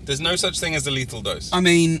 There's no such thing as a lethal dose. I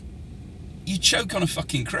mean, you choke on a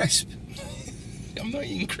fucking crisp. I'm not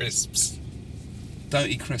eating crisps. Don't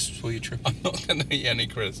eat crisps while you're tripping. I'm not going to eat any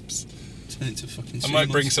crisps. Turn into fucking I might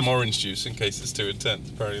bring some orange juice in case it's too intense.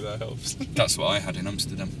 Apparently that helps. That's what I had in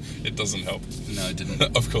Amsterdam. It doesn't help. No, it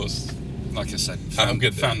didn't. Of course. Like I said, I'm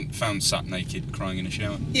good found sat naked, crying in a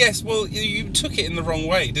shower. Yes, well, you took it in the wrong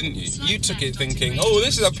way, didn't you? You took it thinking, oh,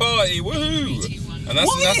 this is a party, woohoo! And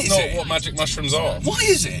that's not what magic mushrooms are. Why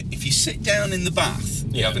is it, if you sit down in the bath,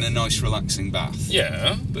 you're Yeah. having a nice relaxing bath?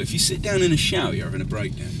 Yeah. But if you sit down in a shower, you're having a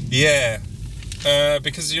breakdown? Yeah.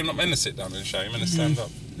 Because you're not meant to sit down in a shower, you're meant to stand up.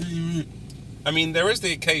 No, you're right. I mean, there is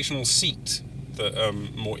the occasional seat that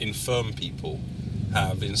more infirm people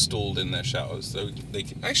have installed in their showers, so they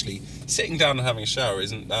can actually sitting down and having a shower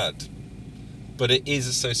isn't bad, but it is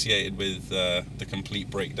associated with the complete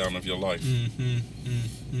breakdown of your life.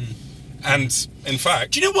 And in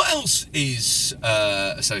fact, Do you know what else is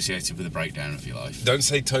associated with a breakdown of your life? don't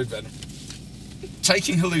say toad venom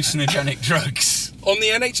Taking hallucinogenic drugs. on the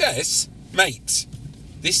NHS, mate.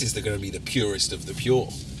 This is going to be the purest of the pure.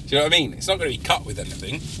 Do you know what I mean? It's not going to be cut with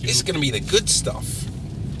anything. It's going to be the good stuff.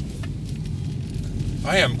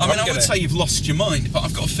 I would say you've lost your mind, but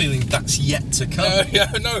I've got a feeling that's yet to come.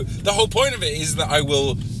 No. The whole point of it is that I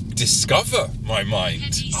will discover my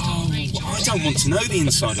mind. I don't want to know the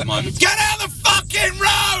inside of my mind. Get out of the fucking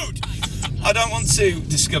road! I don't want to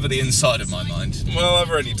discover the inside of my mind. Well, I've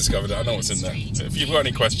already discovered it. I know what's in there. If you've got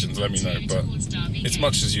any questions, let me know. But it's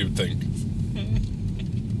much as you would think.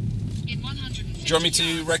 Do you want me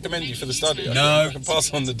to recommend you for the study? No. I can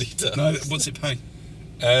pass on the details. No, what's it pay?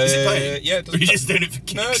 Is it paying? Yeah, it does. Or are you just doing it for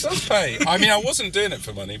kicks? No, it does pay. I mean, I wasn't doing it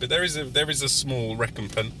for money, but there is a small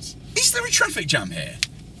recompense. Is there a traffic jam here?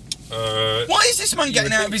 Why Why is this man you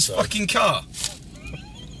getting would out of think his so. fucking car?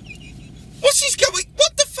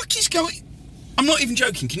 What the fuck is going? I'm not even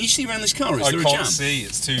joking. Can you see around this car? Is I there a can't jam? see.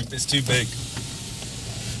 It's too big.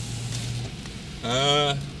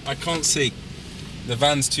 I can't see. The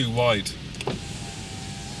van's too wide.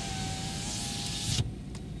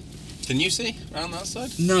 Can you see around that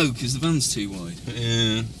side? No, because the van's too wide.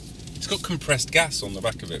 Yeah. It's got compressed gas on the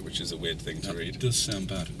back of it, which is a weird thing to That read. does sound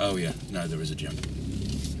bad. Oh yeah, no, there is a jam.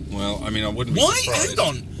 Well, I mean, I wouldn't be Why? surprised. Hang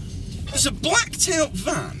on. There's a blacked out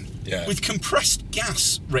van Yeah. with compressed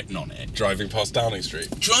gas written on it, Driving past Downing Street.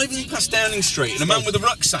 driving past Downing Street, and a man with a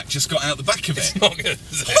rucksack just got out the back of it. Not good,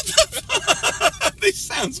 is it? This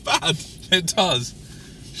sounds bad. It does.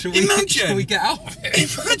 Should Imagine. Should we get out of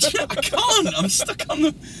it? Imagine, I can't. I'm stuck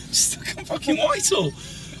on fucking Whitehall.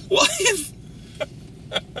 What if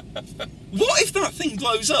that thing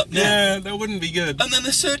blows up now? Yeah, that wouldn't be good. And then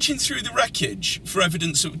they're searching through the wreckage for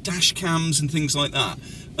evidence of dash cams and things like that,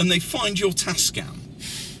 and they find your Tascam.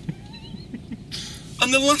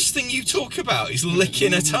 And the last thing you talk about is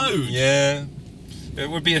licking a toad. Yeah. It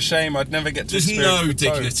would be a shame. I'd never get to There's experience no the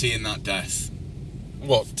toad. dignity in that death.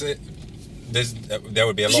 What? There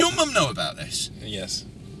would be a Does lot. your mum know about this? Yes.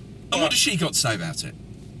 And what has she got to say about it?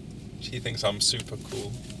 She thinks I'm super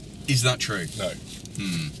cool. Is that true? No.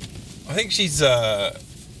 I think she's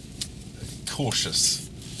cautious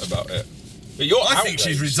about it. But you're I think she's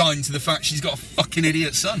outraged. resigned to the fact she's got a fucking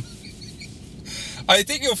idiot son. I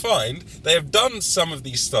think you'll find they have done some of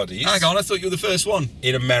these studies Hang on, I thought you were the first one.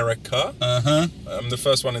 in America. Uh-huh. I'm the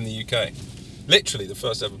first one in the UK. Literally the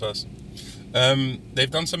first ever person.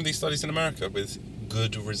 They've done some of these studies in America with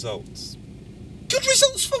good results. Good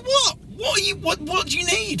results for what? What do you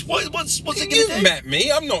need? What's it going to You've do? met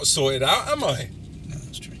me. I'm not sorted out, am I? No,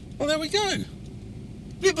 that's true. Well, there we go.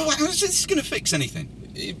 Yeah, but how's this going to fix anything?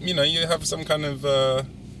 You know, you have some kind of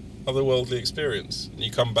otherworldly experience. And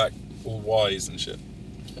you come back all wise and shit.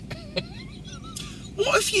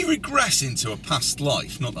 What if you regress into a past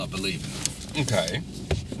life? Not that I believe in it. Okay.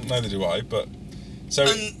 neither do I, but... So...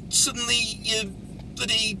 And suddenly you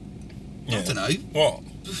bloody... I Yeah. don't know. What?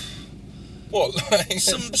 What? Like,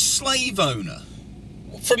 Some slave owner.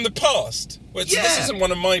 from the past? Well, Yeah. This isn't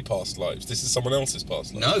one of my past lives. This is someone else's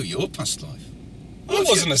past life. No, your past life. I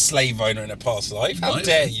wasn't a slave owner in a past life. How Might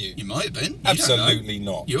dare have been. you? You might have been. You Absolutely don't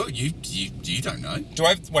know. not. You don't know. Do I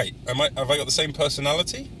have... Wait, have I got the same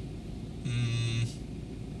personality?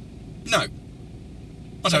 No.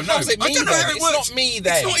 I don't know. How's it I me don't know then? how it It's works. not me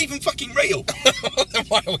then. It's not even fucking real. Then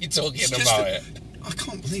why are we talking It's just about a- it? I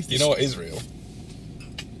can't believe this. You know what is real?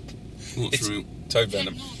 What's It's real? toad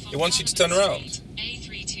venom. It wants you to turn around.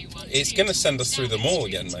 It's going to send us through the mall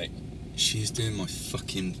again, mate. She's doing my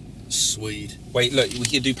fucking Swede. Wait, look, we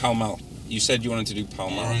could do Pall Mall. You said you wanted to do Pall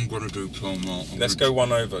Mall. I'm gonna do Pall Mall. Let's go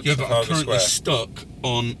one over. Yeah, but I'm Trafalgar currently Square. stuck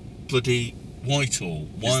on bloody Whitehall.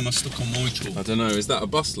 Why am I stuck on Whitehall? I don't know, is that a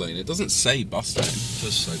bus lane? It doesn't say bus lane. It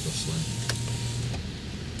does say bus lane.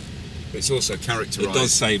 But it's also characterised. It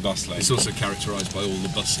does say bus lane. It's also characterised by all the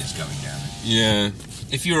buses going down it. Yeah.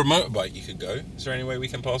 If you're a motorbike, you could go. Is there any way we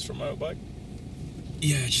can pass for a motorbike?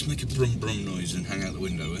 Yeah, just make a brum brum noise and hang out the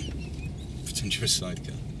window, eh? Pretend you're a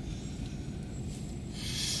sidecar.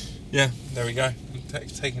 Yeah, there we go.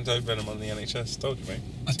 Taking toad venom on the NHS. Told you, mate.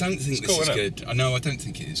 I don't think It's this cool, is innit? good. I know, I don't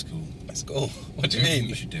think it is cool. That's cool. What do I you don't think mean?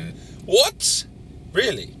 you should do it. What?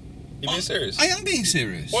 Really? You being serious? I am being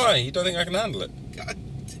serious. Why? You don't think I can handle it?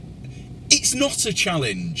 It's not a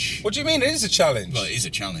challenge. What do you mean? It is a challenge. Well, it is a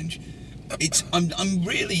challenge. I'm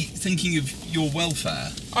really thinking of your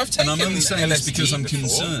welfare. I've taken And I'm only saying this LSD because I'm before.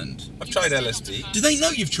 concerned. I've tried LSD. Do they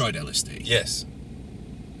know you've tried LSD? Yes.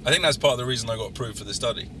 I think that's part of the reason I got approved for the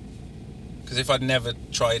study. Because if I'd never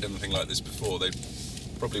tried anything like this before, they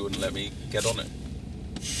probably wouldn't let me get on it.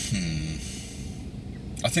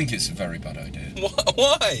 I think it's a very bad idea.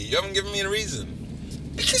 Why? You haven't given me a reason.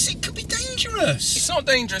 Because it could be dangerous. It's not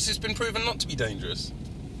dangerous. It's been proven not to be dangerous.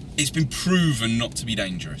 It's been proven not to be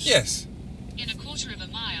dangerous. Yes. In a quarter of a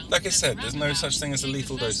mile. Like I said, there's no such thing as a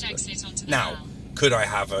lethal dose of it. Now, Now, could I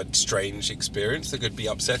have a strange experience that could be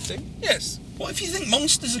upsetting? Yes. What if you think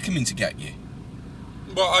monsters are coming to get you?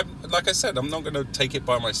 Well, like I said, I'm not going to take it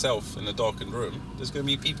by myself in a darkened room. There's going to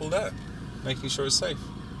be people there, making sure it's safe.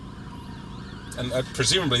 And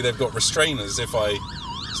presumably they've got restrainers if I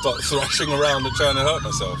start thrashing around and trying to hurt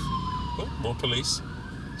myself. Oh, more police.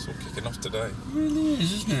 It's all kicking off today. It really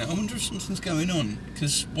is, isn't it? I wonder if something's going on.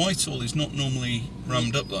 Because Whitehall is not normally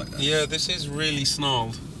rammed up like that. Yeah, this is really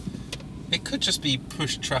snarled. It could just be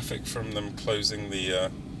push traffic from them closing the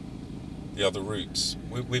other routes.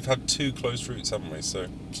 We've had 2 closed routes, haven't we? So,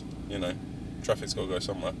 you know, traffic's got to go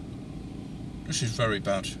somewhere. This is very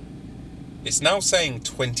bad. It's now saying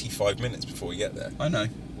 25 minutes before we get there. I know.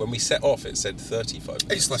 When we set off, it said 35 minutes.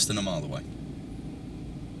 It's less than a mile away.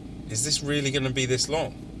 Is this really going to be this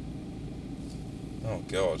long? Oh,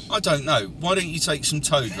 God. I don't know. Why don't you take some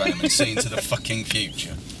toad venom and see into the fucking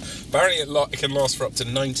future? Apparently it can last for up to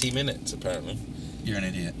 90 minutes, apparently. You're an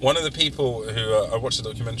idiot. One of the people who, I watched a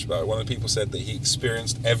documentary about it, one of the people said that he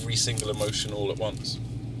experienced every single emotion all at once.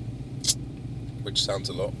 Which sounds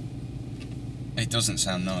a lot. It doesn't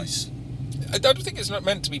sound nice. I don't think it's not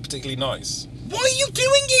meant to be particularly nice. Why are you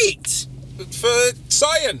doing it? For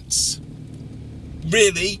science!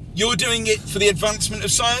 Really? You're doing it for the advancement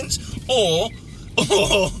of science? Or,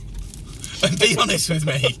 and be honest with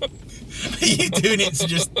me, are you doing it to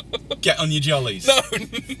just get on your jollies? No!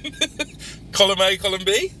 Column A, column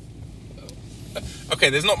B? Okay,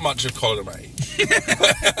 there's not much of column A.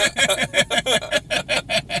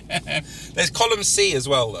 There's column C as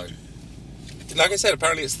well, though. Like I said,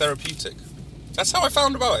 apparently it's therapeutic. That's how I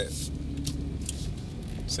found about it.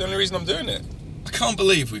 It's the only reason I'm doing it. I can't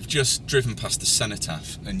believe we've just driven past the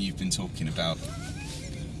cenotaph and you've been talking about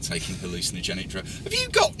taking hallucinogenic drugs. Have you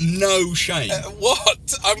got no shame?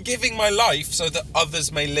 What? I'm giving my life so that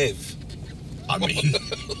others may live. I mean...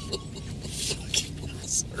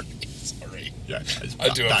 Sorry. Yeah, I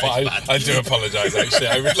do apologise, actually.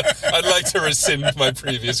 I'd like to rescind my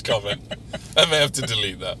previous comment. I may have to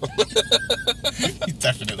delete that. You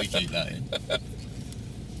definitely keep that in.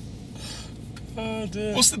 Oh,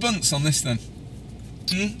 dear. What's the bunts on this then?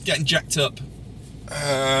 Getting jacked up.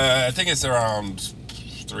 I think it's around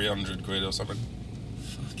 300 quid or something.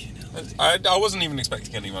 Fucking hell. I wasn't even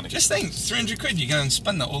expecting any money. Just think, 300 quid, you go and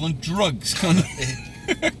spend that all on drugs.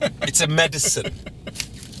 It's a medicine.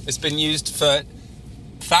 It's been used for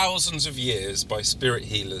thousands of years by spirit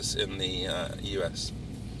healers in the US.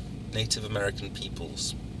 Native American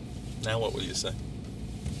peoples. Now what will you say?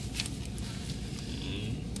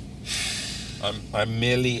 I'm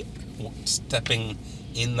merely stepping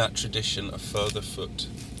in that tradition a further foot.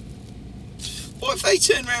 What if they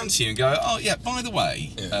turn around to you and go, oh, yeah, by the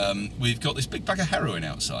way, we've got this big bag of heroin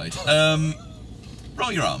outside.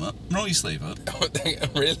 Roll your arm up, roll your sleeve up.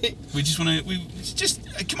 Really? We just want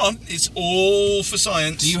to, come on, it's all for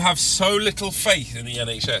science. Do you have so little faith in the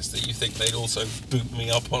NHS that you think they'd also boot me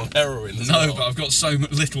up on heroin as No, well? but I've got so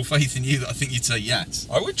little faith in you that I think you'd say yes.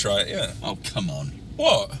 I would try it, yeah. Oh, come on.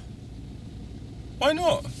 What? Why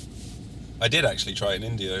not? I did actually try it in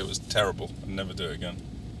India. It was terrible. I'd never do it again.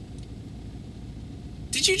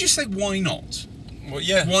 Did you just say why not? Well,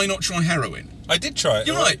 yeah. Why not try heroin? I did try it.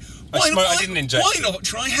 You're right. I didn't inject Why it. not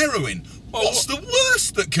try heroin? Well, What's the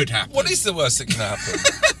worst that could happen? What is the worst that can happen?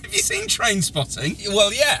 Have you seen Train Spotting?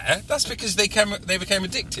 Well, yeah. That's because they became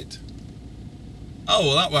addicted. Oh,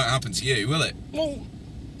 well, that won't happen to you, will it? Well,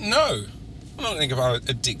 no. I'm not thinking about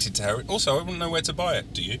addicted to heroin. Also, I wouldn't know where to buy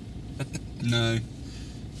it. Do you? No.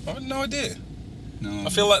 I have no idea. No. I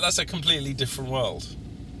feel like that's a completely different world.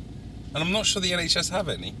 And I'm not sure the NHS have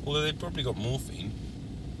any, although they've probably got morphine.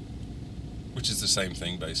 Which is the same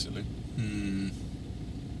thing, basically.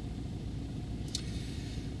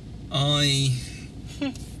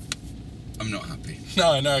 I'm not happy.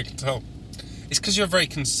 No, I can tell. It's because you're a very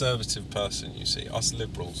conservative person, you see. Us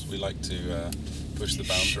liberals, we like to push the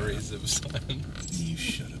boundaries of science. You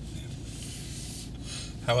shut up now.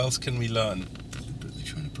 How else can we learn? Deliberately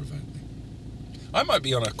trying to provoke me. I might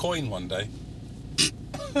be on a coin one day.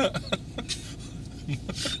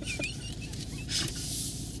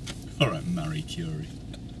 Alright, Marie Curie.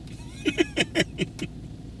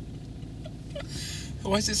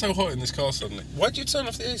 Why is it so hot in this car suddenly? Why'd you turn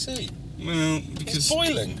off the AC? Well, because... It's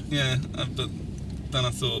boiling. Yeah, but then I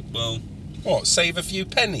thought, well... What, save a few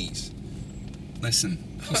pennies?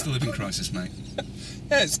 Listen, cost of living crisis, mate.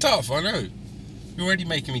 Yeah, it's tough, I know. You're already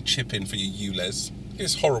making me chip in for your ULEZ.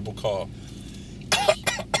 This horrible car.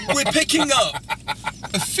 We're picking up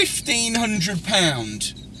a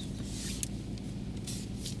 £1,500.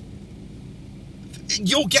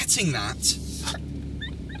 You're getting that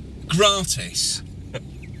gratis.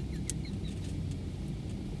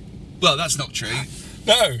 Well, that's not true.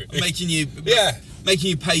 No. Making you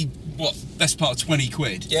pay what, best part of 20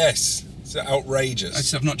 quid. Yes. It's outrageous. I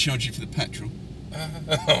just have not charged you for the petrol.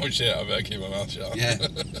 Oh shit, I better keep my mouth shut. Yeah.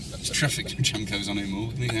 This traffic jam goes on anymore.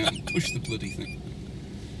 We need to push the bloody thing.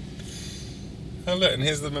 Oh look, and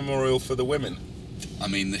here's the memorial for the women. I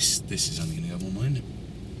mean, this is only going to go on my mind.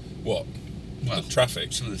 What? Well, The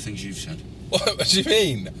traffic. some of the things you've said. What do you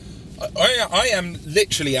mean? I am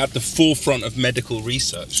literally at the forefront of medical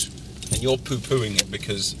research, and you're poo-pooing it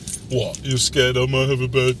because, what? You're scared I might have a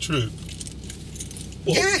bad trip?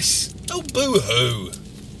 What? Yes! Oh, boo-hoo.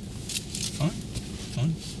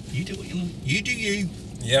 Fine. You do what you like. You do you.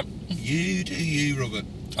 Yep. You do you, Robert.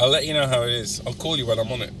 I'll let you know how it is. I'll call you when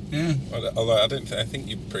I'm on it. Yeah. Although I think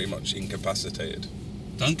you're pretty much incapacitated.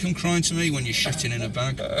 Don't come crying to me when you're shitting in a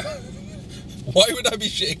bag. Why would I be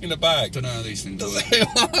shitting in a bag? Don't know how these things work.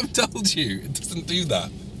 I've told you, it doesn't do that.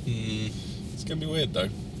 It's going to be weird though.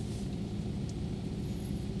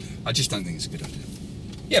 I just don't think it's a good idea.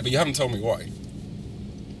 Yeah, but you haven't told me why.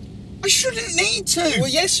 I shouldn't need to. Well,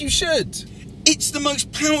 yes, you should. It's the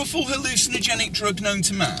most powerful hallucinogenic drug known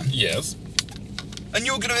to man, Yes. and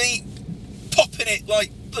you're going to be popping it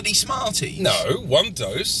like bloody Smarties. No, one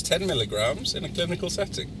dose, 10 milligrams in a clinical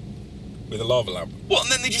setting with a lava lamp. What,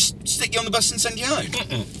 and then they just stick you on the bus and send you home?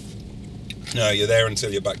 No, you're there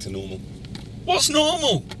until you're back to normal. What's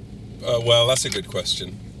normal? Well, that's a good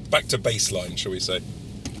question. Back to baseline, shall we say?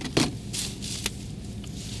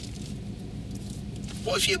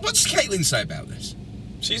 What's Caitlin say about this?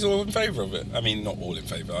 She's all in favour of it. I mean, not all in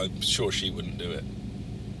favour. I'm sure she wouldn't do it.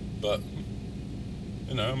 But,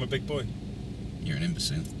 you know, I'm a big boy. You're an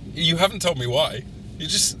imbecile. You haven't told me why. You're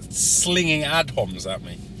just slinging ad homs at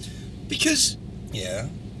me. Because, Yeah.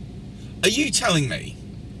 are you telling me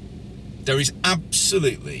there is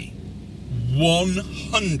absolutely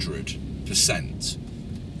 100%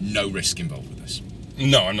 no risk involved with this?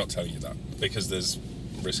 No, I'm not telling you that. Because there's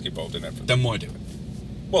risk involved in everything. Then why do it?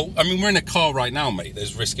 Well, I mean, we're in a car right now, mate.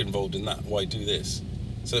 There's risk involved in that. Why do this?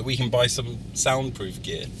 So that we can buy some soundproof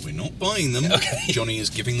gear. We're not buying them. Okay. Johnny is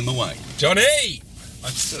giving them away. Johnny!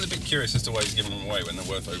 I'm still a bit curious as to why he's giving them away when they're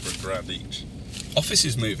worth over £1,000 each. Office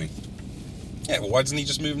is moving. Yeah, well, why doesn't he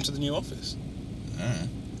just move them to the new office?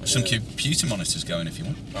 Some computer monitors going if you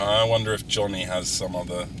want. I wonder if Johnny has some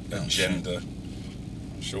other Oh, agenda.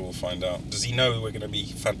 I'm sure we'll find out. Does he know we're going to be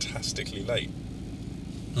fantastically late?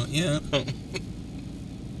 Not yet.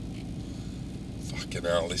 Fucking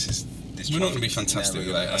hell, this We're not going to be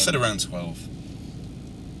fantastically late. I said around 12.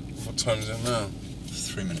 What time is it now?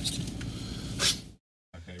 3 minutes to.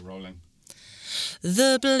 Okay, rolling.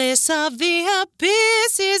 The bliss of the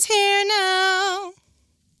abyss is here now.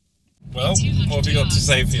 Well, what have you got to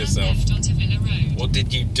say for yourself? What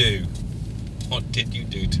did you do? What did you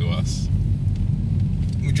do to us?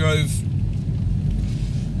 We drove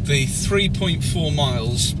the 3.4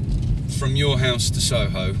 miles from your house to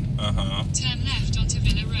Soho. Uh-huh. Turn left onto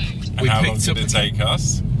Villa Road. And We how long picked did up it take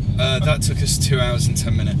us? That took us 2 hours and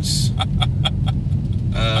 10 minutes.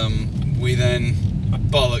 We then...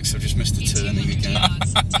 Bollocks, I've just missed a In turning 200 again.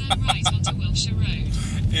 yards, turn right onto Wilshire Road.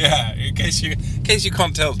 Yeah, in case you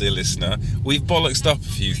can't tell, dear listener, we've bollocksed up a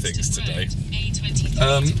few things today.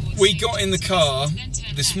 We got in the car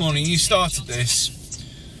this morning. You started this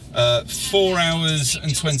 4 hours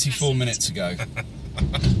and 24 minutes ago.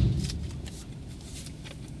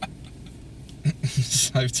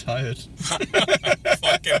 So tired.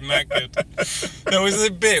 Fucking knackered. There was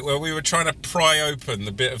a bit where we were trying to pry open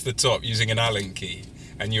the bit of the top using an Allen key,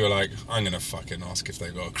 and you were like, I'm going to fucking ask if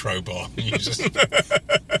they've got a crowbar. And you just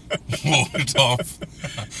walked off.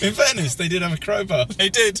 In fairness, they did have a crowbar. They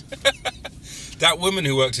did. That woman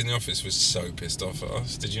who works in the office was so pissed off at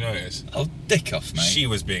us. Did you notice? Oh, dick off, mate. She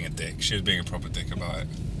was being a dick. She was being a proper dick about it.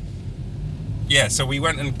 Yeah, so we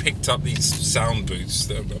went and picked up these sound booths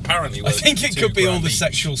that apparently were I think it could be all the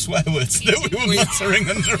sexual swear words that we were muttering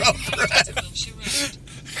under our breath. Wilshire Road.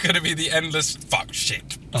 Could it be the endless fuck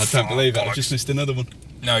shit? I don't believe it. I've bollocks. just missed another one.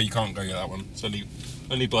 No, you can't go get that one. It's only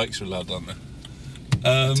bikes are allowed, aren't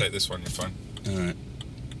they? Take this one, you're fine. Alright.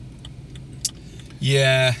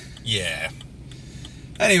 Yeah. Yeah.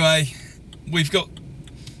 Anyway, we've got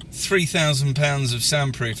 £3,000 of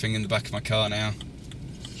soundproofing in the back of my car now.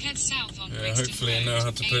 Head south on Yeah, Brixton hopefully you know Road, how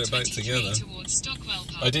to put it back A23 together. towards Stockwell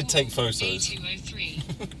Park I did take or photos. A203.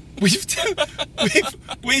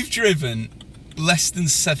 We've driven less than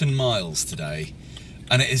 7 miles today,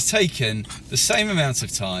 and it has taken the same amount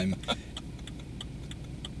of time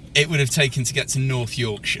it would have taken to get to North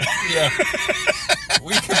Yorkshire. Yeah.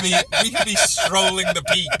 we could be strolling the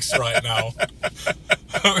peaks right now.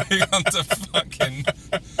 We're on to fucking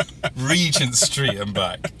Regent Street and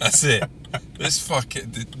back. That's it. This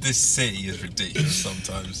city is ridiculous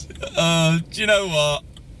sometimes. Do you know what?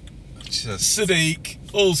 Just Sadiq,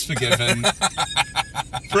 all's forgiven.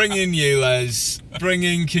 Bring in ULEZ, bring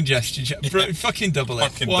in congestion check, fucking double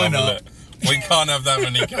it. fucking Why double not? it. We can't have that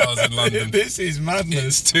many cars in London. This is madness.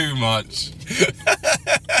 It's too much.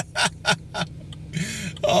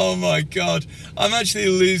 Oh my god, I'm actually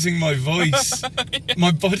losing my voice.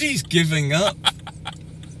 My body's giving up.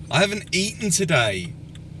 I haven't eaten today.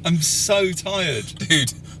 I'm so tired.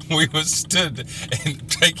 Dude, we were stood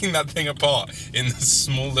taking that thing apart in the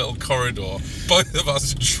small little corridor, both of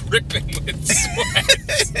us dripping with sweat.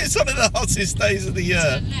 It's one of the hottest days of the year.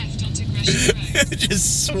 Turn left onto Gresham Road.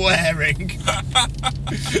 Just swearing.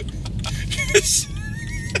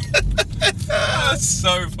 That's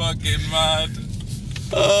so fucking mad.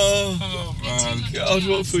 Oh Oh man. God,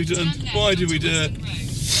 what have we done? Why did we do it?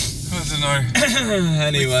 I don't know.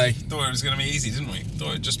 Anyway. Thought it was going to be easy, didn't we?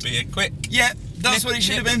 Thought it'd just be a quick Yeah, that's what it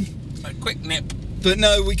should have been. A quick nip. But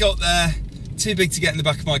no, we got there. Too big to get in the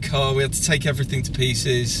back of my car. We had to take everything to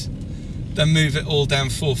pieces. Then move it all down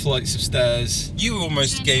 4 flights of stairs. You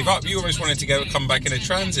almost gave up. You almost wanted to come back in a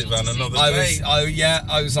transit van another I day.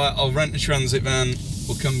 was like, I'll rent a transit van.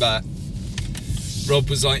 We'll come back. Rob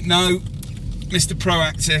was like, no, Mr.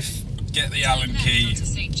 Proactive. Get the Allen key. Onto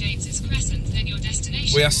St James's Crescent, then your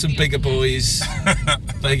destination. We asked some will be bigger on the left.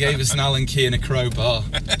 boys. They gave us an Allen key and a crowbar.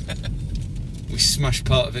 We smashed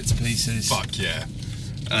part of it to pieces. Fuck yeah.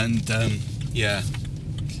 And yeah.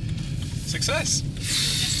 Success.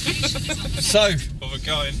 Destination is on the left. So, Of a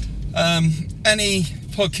kind. any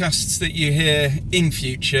podcasts that you hear in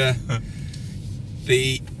future,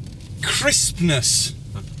 the crispness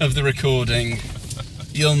of the recording,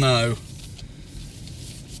 you'll know,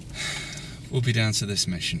 will be down to this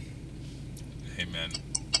mission. Amen.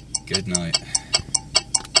 Good night.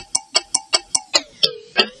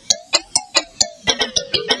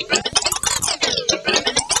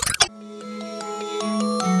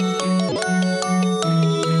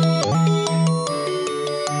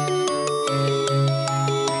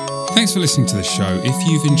 Thanks for listening to the show. If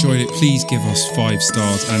you've enjoyed it, please give us 5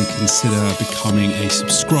 stars and consider becoming a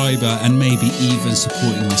subscriber and maybe even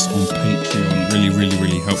supporting us on Patreon.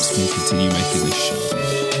 Really helps me continue making this show.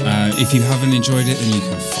 If you haven't enjoyed it, then you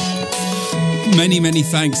can fuck off. Many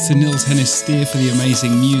thanks to Nils Hennis-Steer for the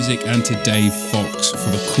amazing music and to Dave Fox for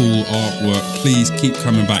the cool artwork. Please keep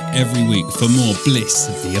coming back every week for more Bliss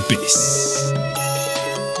of the Abyss.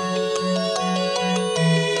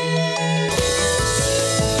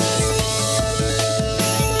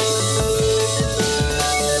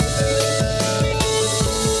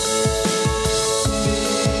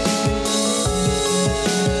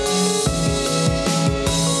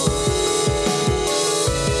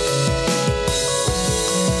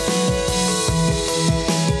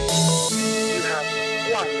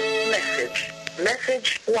 message.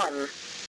 Message 1.